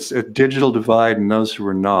between, if it's a digital divide and those who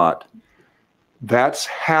are not, that's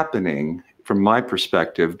happening from my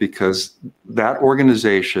perspective because that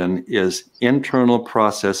organization is internal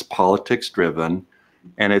process politics driven,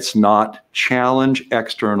 and it's not challenge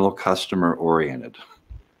external customer oriented.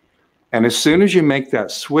 And as soon as you make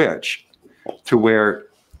that switch to where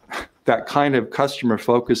that kind of customer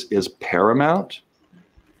focus is paramount,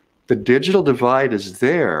 the digital divide is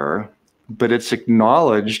there, but it's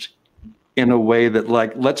acknowledged in a way that,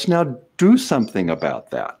 like, let's now do something about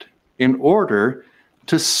that in order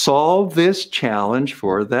to solve this challenge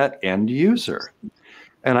for that end user.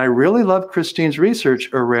 And I really love Kristine's research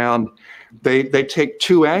around, they take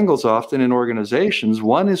two angles often in organizations.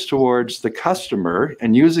 One is towards the customer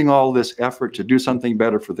and using all this effort to do something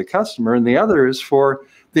better for the customer, and the other is for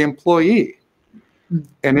the employee.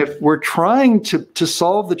 And if we're trying to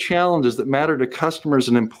solve the challenges that matter to customers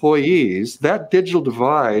and employees, that digital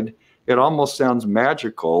divide, it almost sounds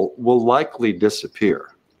magical, will likely disappear.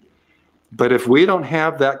 But if we don't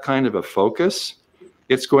have that kind of a focus,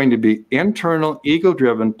 it's going to be internal,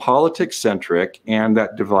 ego-driven, politics-centric, and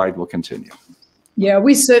that divide will continue. Yeah,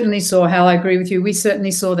 we certainly saw, Hal, I agree with you. We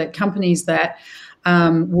certainly saw that companies that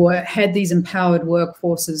had these empowered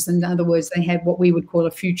workforces. In other words, they had what we would call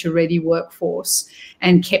a future-ready workforce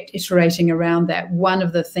and kept iterating around that. One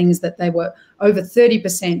of the things that they were over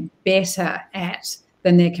 30% better at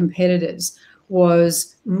than their competitors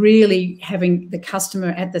was really having the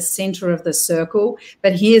customer at the center of the circle.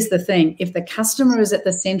 But here's the thing, if the customer is at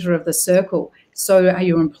the center of the circle, so are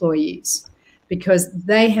your employees, because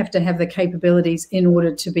they have to have the capabilities in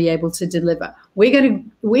order to be able to deliver. We're going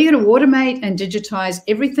to automate and digitize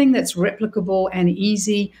everything that's replicable and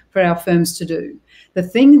easy for our firms to do. The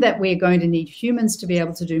thing that we're going to need humans to be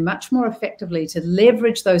able to do much more effectively to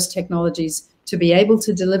leverage those technologies to be able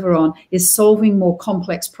to deliver on is solving more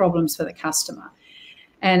complex problems for the customer.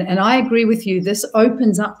 And I agree with you, this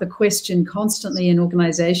opens up the question constantly in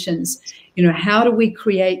organizations, how do we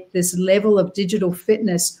create this level of digital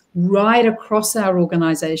fitness right across our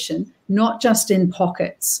organization, not just in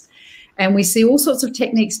pockets? And we see all sorts of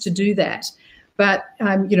techniques to do that. But,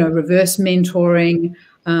 reverse mentoring,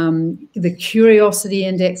 the curiosity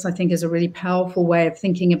index, I think, is a really powerful way of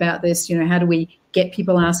thinking about this. How do we get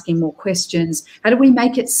people asking more questions? How do we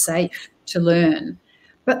make it safe to learn?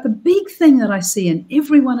 But the big thing that I see in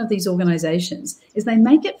every one of these organizations is they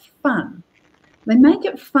make it fun. They make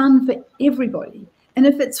it fun for everybody. And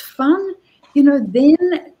if it's fun,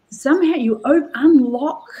 then somehow you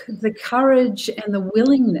unlock the courage and the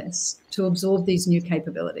willingness to absorb these new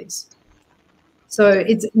capabilities. So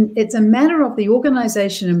it's a matter of the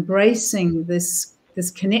organization embracing this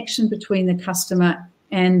connection between the customer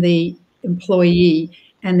and the employee,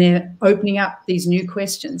 and they're opening up these new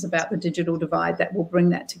questions about the digital divide that will bring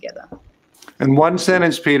that together. And one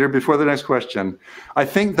sentence, Peter, before the next question. I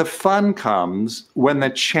think the fun comes when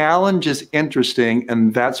the challenge is interesting,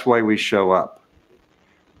 and that's why we show up.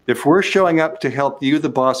 If we're showing up to help you, the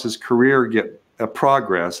boss's career, get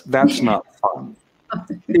progress, that's not fun.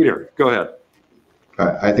 Peter, go ahead.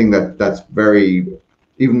 I think that's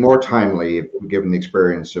even more timely given the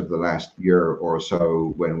experience of the last year or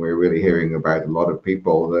so, when we're really hearing about a lot of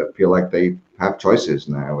people that feel like they have choices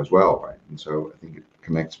now as well, right? And so I think it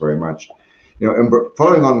connects very much.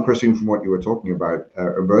 Following on, Kristine, from what you were talking about,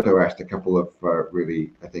 Umberto asked a couple of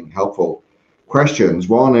really, I think, helpful questions.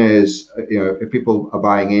 One is, if people are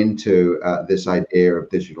buying into this idea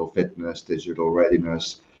of digital fitness, digital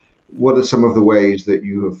readiness, what are some of the ways that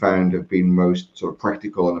you have found have been most sort of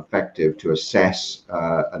practical and effective to assess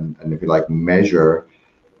and if you like, measure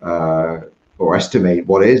or estimate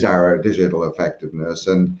what is our digital effectiveness?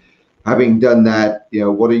 And having done that,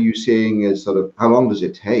 what are you seeing as sort of, how long does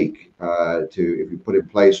it take if you put in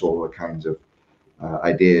place all the kinds of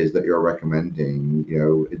ideas that you're recommending?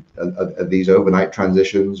 Are these overnight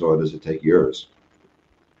transitions, or does it take years?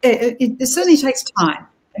 It certainly takes time.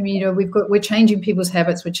 I mean, we're changing people's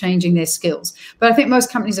habits, we're changing their skills. But I think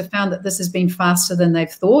most companies have found that this has been faster than they've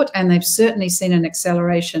thought, and they've certainly seen an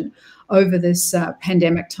acceleration over this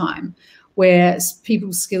pandemic time, where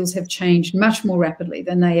people's skills have changed much more rapidly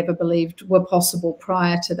than they ever believed were possible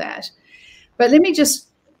prior to that. But let me just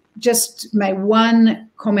make one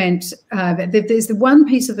comment. There's the one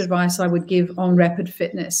piece of advice I would give on rapid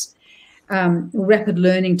fitness, rapid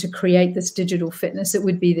learning to create this digital fitness. It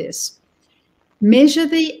would be this: measure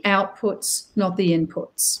the outputs, not the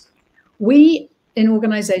inputs. We in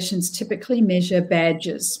organizations typically measure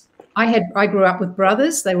badges. I grew up with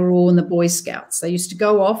brothers. They were all in the Boy Scouts. They used to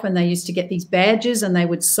go off and they used to get these badges and they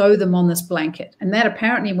would sew them on this blanket. And that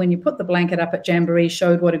apparently, when you put the blanket up at Jamboree,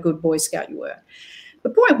 showed what a good Boy Scout you were. The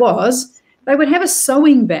point was, they would have a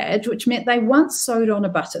sewing badge, which meant they once sewed on a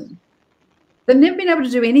button. They've never been able to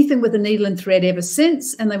do anything with a needle and thread ever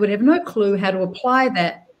since, and they would have no clue how to apply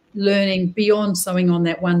that learning beyond sewing on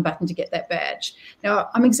that one button to get that badge. Now,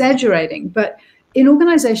 I'm exaggerating, but in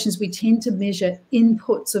organizations, we tend to measure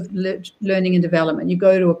inputs of learning and development. You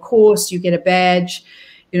go to a course, you get a badge,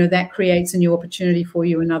 that creates a new opportunity for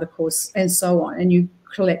you, another course, and so on. And you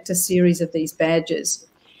collect a series of these badges.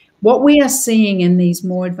 What we are seeing in these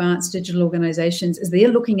more advanced digital organizations is they're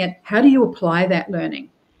looking at, how do you apply that learning?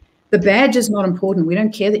 The badge is not important. We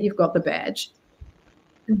don't care that you've got the badge.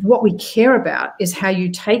 What we care about is how you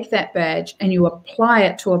take that badge and you apply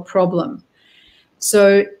it to a problem.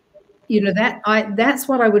 So, that's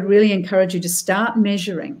what I would really encourage you to start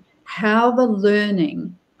measuring, how the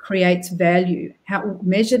learning creates value.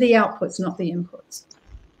 Measure the outputs, not the inputs.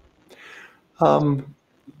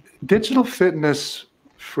 Digital fitness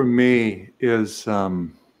for me is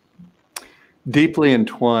deeply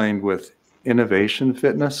entwined with innovation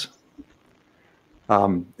fitness.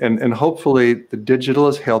 And hopefully the digital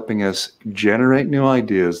is helping us generate new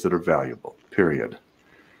ideas that are valuable, period.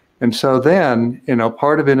 And so then,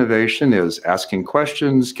 part of innovation is asking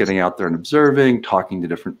questions, getting out there and observing, talking to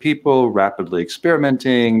different people, rapidly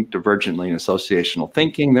experimenting, divergently and associational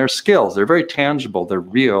thinking. They're skills. They're very tangible. They're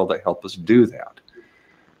real. They help us do that.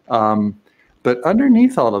 But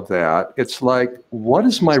underneath all of that, it's like, what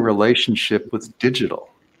is my relationship with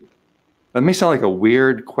digital? That may sound like a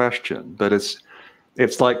weird question, but it's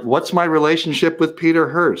like, what's my relationship with Peter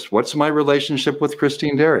Hurst? What's my relationship with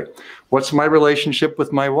Kristine Dery? What's my relationship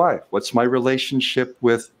with my wife? What's my relationship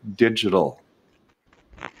with digital?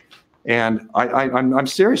 And I'm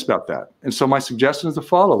serious about that. And so my suggestion is the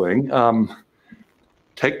following.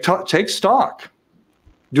 Take stock.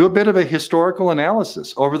 Do a bit of a historical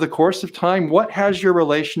analysis. Over the course of time, what has your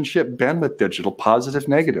relationship been with digital? Positive,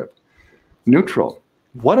 negative, neutral?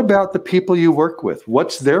 What about the people you work with?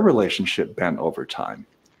 What's their relationship been over time?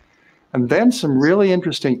 And then some really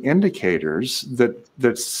interesting indicators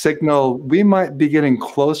that signal we might be getting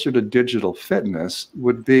closer to digital fitness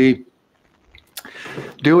would be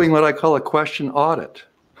doing what I call a question audit.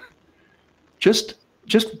 Just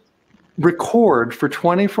record for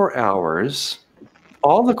 24 hours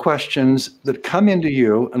all the questions that come into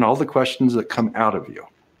you and all the questions that come out of you,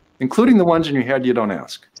 including the ones in your head you don't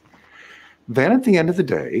ask. Then at the end of the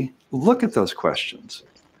day, look at those questions.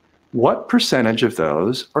 What percentage of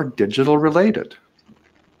those are digital related?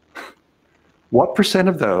 What percent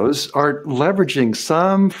of those are leveraging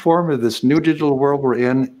some form of this new digital world we're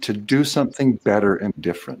in to do something better and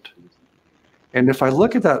different? And if I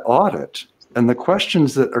look at that audit and the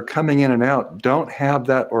questions that are coming in and out don't have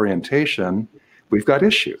that orientation, we've got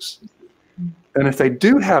issues. And if they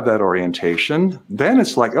do have that orientation, then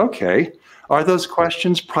it's like, okay, are those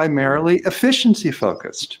questions primarily efficiency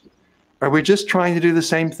focused? Are we just trying to do the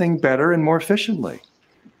same thing better and more efficiently?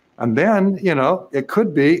 And then, it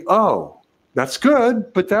could be, oh, that's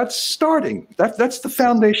good, but that's starting. That's the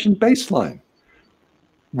foundation baseline.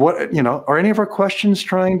 Are any of our questions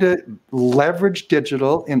trying to leverage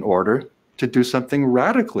digital in order to do something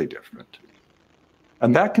radically different?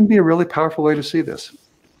 And that can be a really powerful way to see this.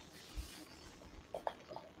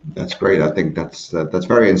 That's great. I think that's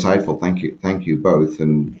very insightful. Thank you both.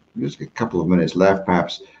 And just a couple of minutes left,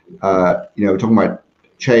 perhaps. Talking about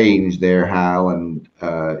change there, Hal, and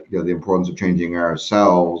the importance of changing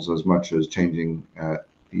ourselves as much as changing,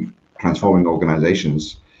 transforming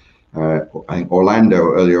organizations. I think Orlando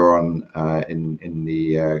earlier on in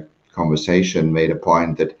the conversation made a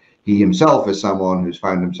point that he himself is someone who's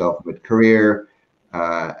found himself mid-career,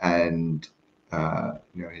 and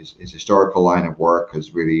his historical line of work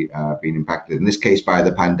has really been impacted, in this case by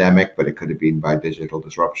the pandemic, but it could have been by digital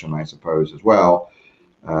disruption, I suppose, as well,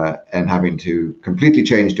 and having to completely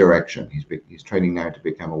change direction. He's training now to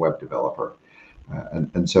become a web developer.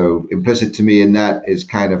 And so implicit to me in that is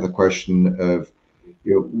kind of the question of,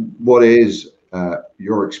 what is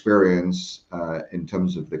your experience in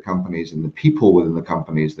terms of the companies and the people within the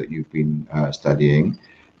companies that you've been studying,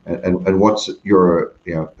 and what's your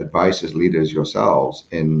advice as leaders yourselves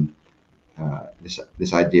in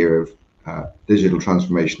this idea of digital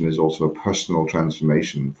transformation is also a personal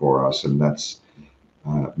transformation for us, and that's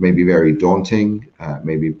maybe very daunting.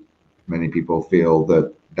 Maybe many people feel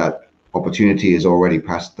that that opportunity has already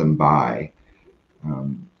passed them by.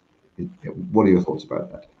 What are your thoughts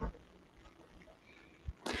about that?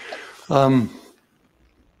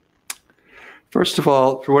 First of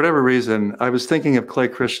all, for whatever reason, I was thinking of Clay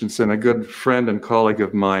Christensen, a good friend and colleague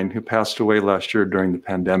of mine who passed away last year during the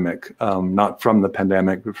pandemic, not from the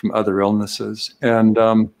pandemic, but from other illnesses. And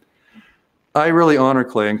I really honor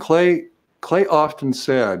Clay. And Clay often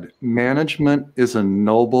said, management is a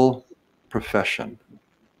noble profession.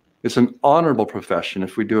 It's an honorable profession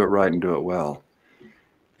if we do it right and do it well.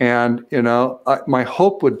 And, my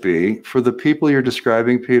hope would be for the people you're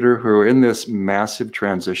describing, Peter, who are in this massive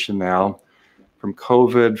transition now, from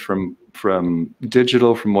COVID, from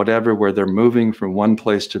digital, from whatever, where they're moving from one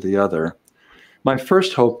place to the other. My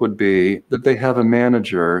first hope would be that they have a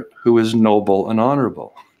manager who is noble and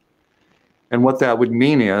honorable. And what that would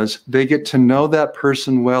mean is they get to know that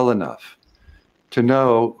person well enough to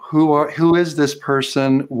know who is this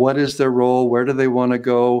person, what is their role, where do they want to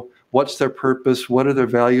go, what's their purpose, what are their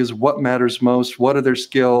values, what matters most, what are their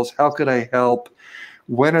skills, how could I help?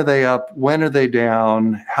 When are they up? When are they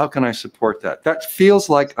down? How can I support that? That feels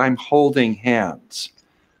like I'm holding hands,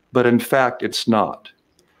 but in fact, it's not.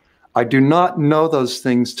 I do not know those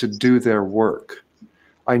things to do their work.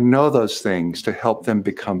 I know those things to help them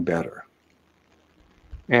become better.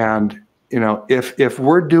 And, if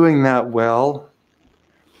we're doing that well,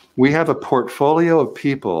 we have a portfolio of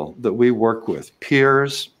people that we work with,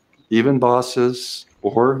 peers, even bosses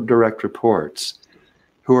or direct reports,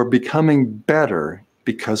 who are becoming better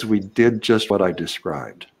because we did just what I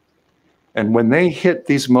described. And when they hit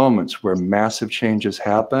these moments where massive changes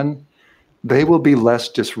happen, they will be less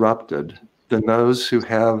disrupted than those who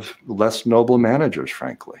have less noble managers,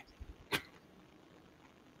 frankly.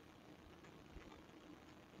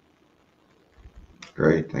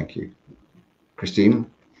 Great, thank you. Kristine?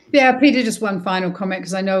 Yeah, Peter, just one final comment,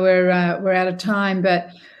 because I know we're out of time, but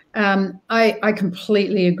I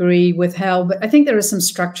completely agree with Hal, but I think there are some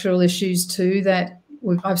structural issues too that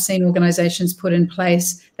I've seen organizations put in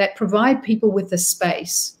place that provide people with the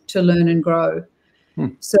space to learn and grow.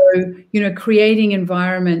 So, creating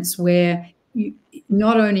environments where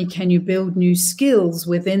not only can you build new skills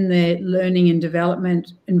within the learning and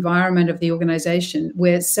development environment of the organization,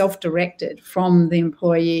 where it's self-directed from the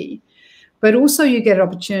employee, but also you get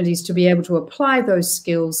opportunities to be able to apply those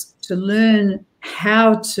skills to learn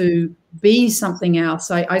how to be something else.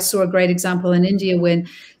 I saw a great example in India when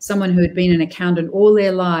someone who had been an accountant all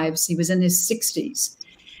their lives, he was in his 60s,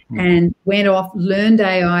 and went off, learned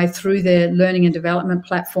AI through their learning and development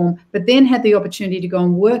platform, but then had the opportunity to go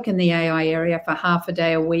and work in the AI area for half a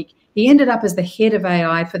day a week. He ended up as the head of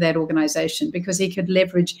AI for that organization because he could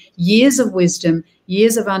leverage years of wisdom,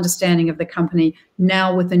 years of understanding of the company,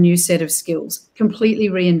 now with a new set of skills, completely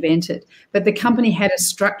reinvented. But the company had a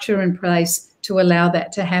structure in place to allow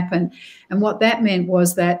that to happen. And what that meant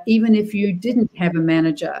was that even if you didn't have a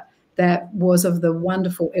manager that was of the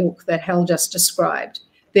wonderful ilk that Hal just described,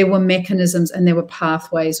 there were mechanisms and there were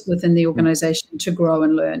pathways within the organization to grow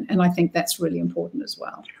and learn. And I think that's really important as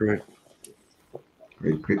well. Great.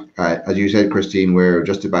 Great. As you said, Kristine, we're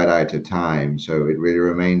just about out of time. So it really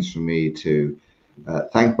remains for me to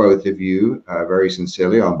thank both of you very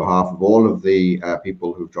sincerely on behalf of all of the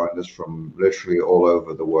people who've joined us from literally all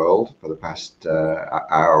over the world for the past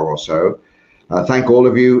hour or so. Thank all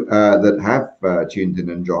of you that have tuned in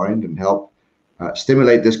and joined and helped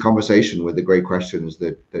stimulate this conversation with the great questions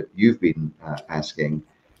that you've been asking.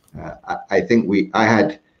 I think I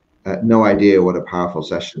had no idea what a powerful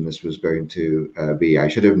session this was going to be. I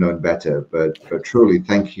should have known better, but truly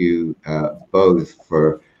thank you both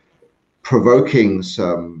for provoking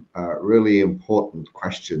some really important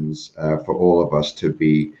questions for all of us to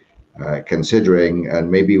be considering, and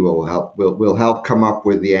maybe we'll help come up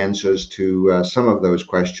with the answers to some of those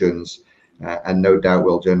questions. And no doubt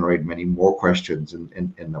we'll generate many more questions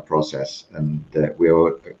in the process. And we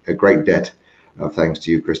owe a great debt of thanks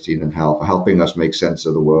to you, Kristine and Hal, for helping us make sense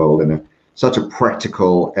of the world in such a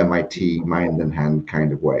practical MIT mind and hand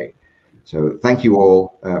kind of way. So thank you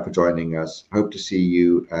all for joining us. Hope to see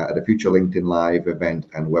you at a future LinkedIn Live event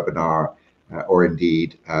and webinar, or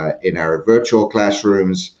indeed in our virtual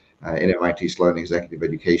classrooms in MIT Sloan Executive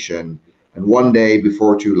Education. And one day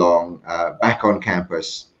before too long, back on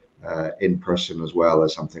campus, in person as well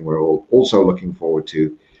as something we're all also looking forward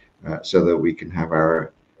to, so that we can have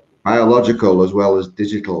our biological as well as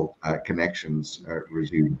digital connections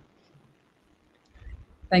resume.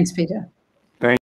 Thanks, Peter.